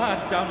gone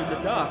mad down in the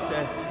dark.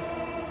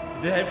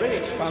 Their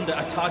rage found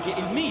a target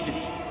in me,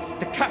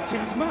 the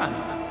captain's man.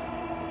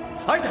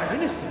 I died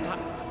innocent.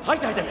 I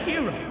died a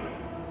hero.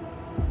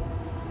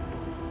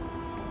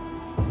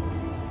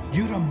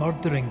 You're a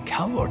murdering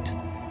coward.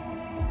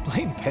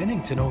 Blame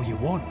Pennington all you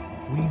want.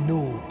 We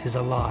know 'tis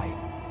a lie.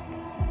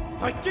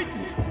 I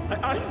didn't.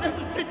 I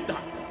never did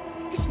that.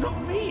 It's not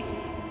me.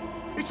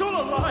 It's all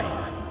a lie.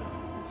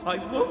 I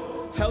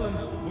love Helen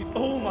with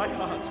all my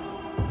heart.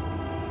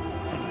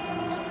 Pennington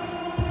must pay.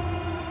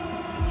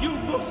 You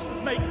must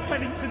make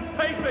Pennington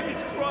pay for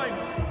his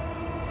crimes.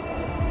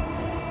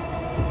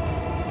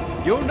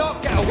 You'll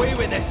not get away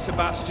with this,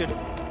 Sebastian.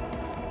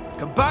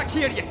 Come back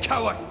here, you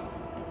coward!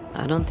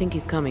 I don't think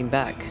he's coming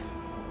back.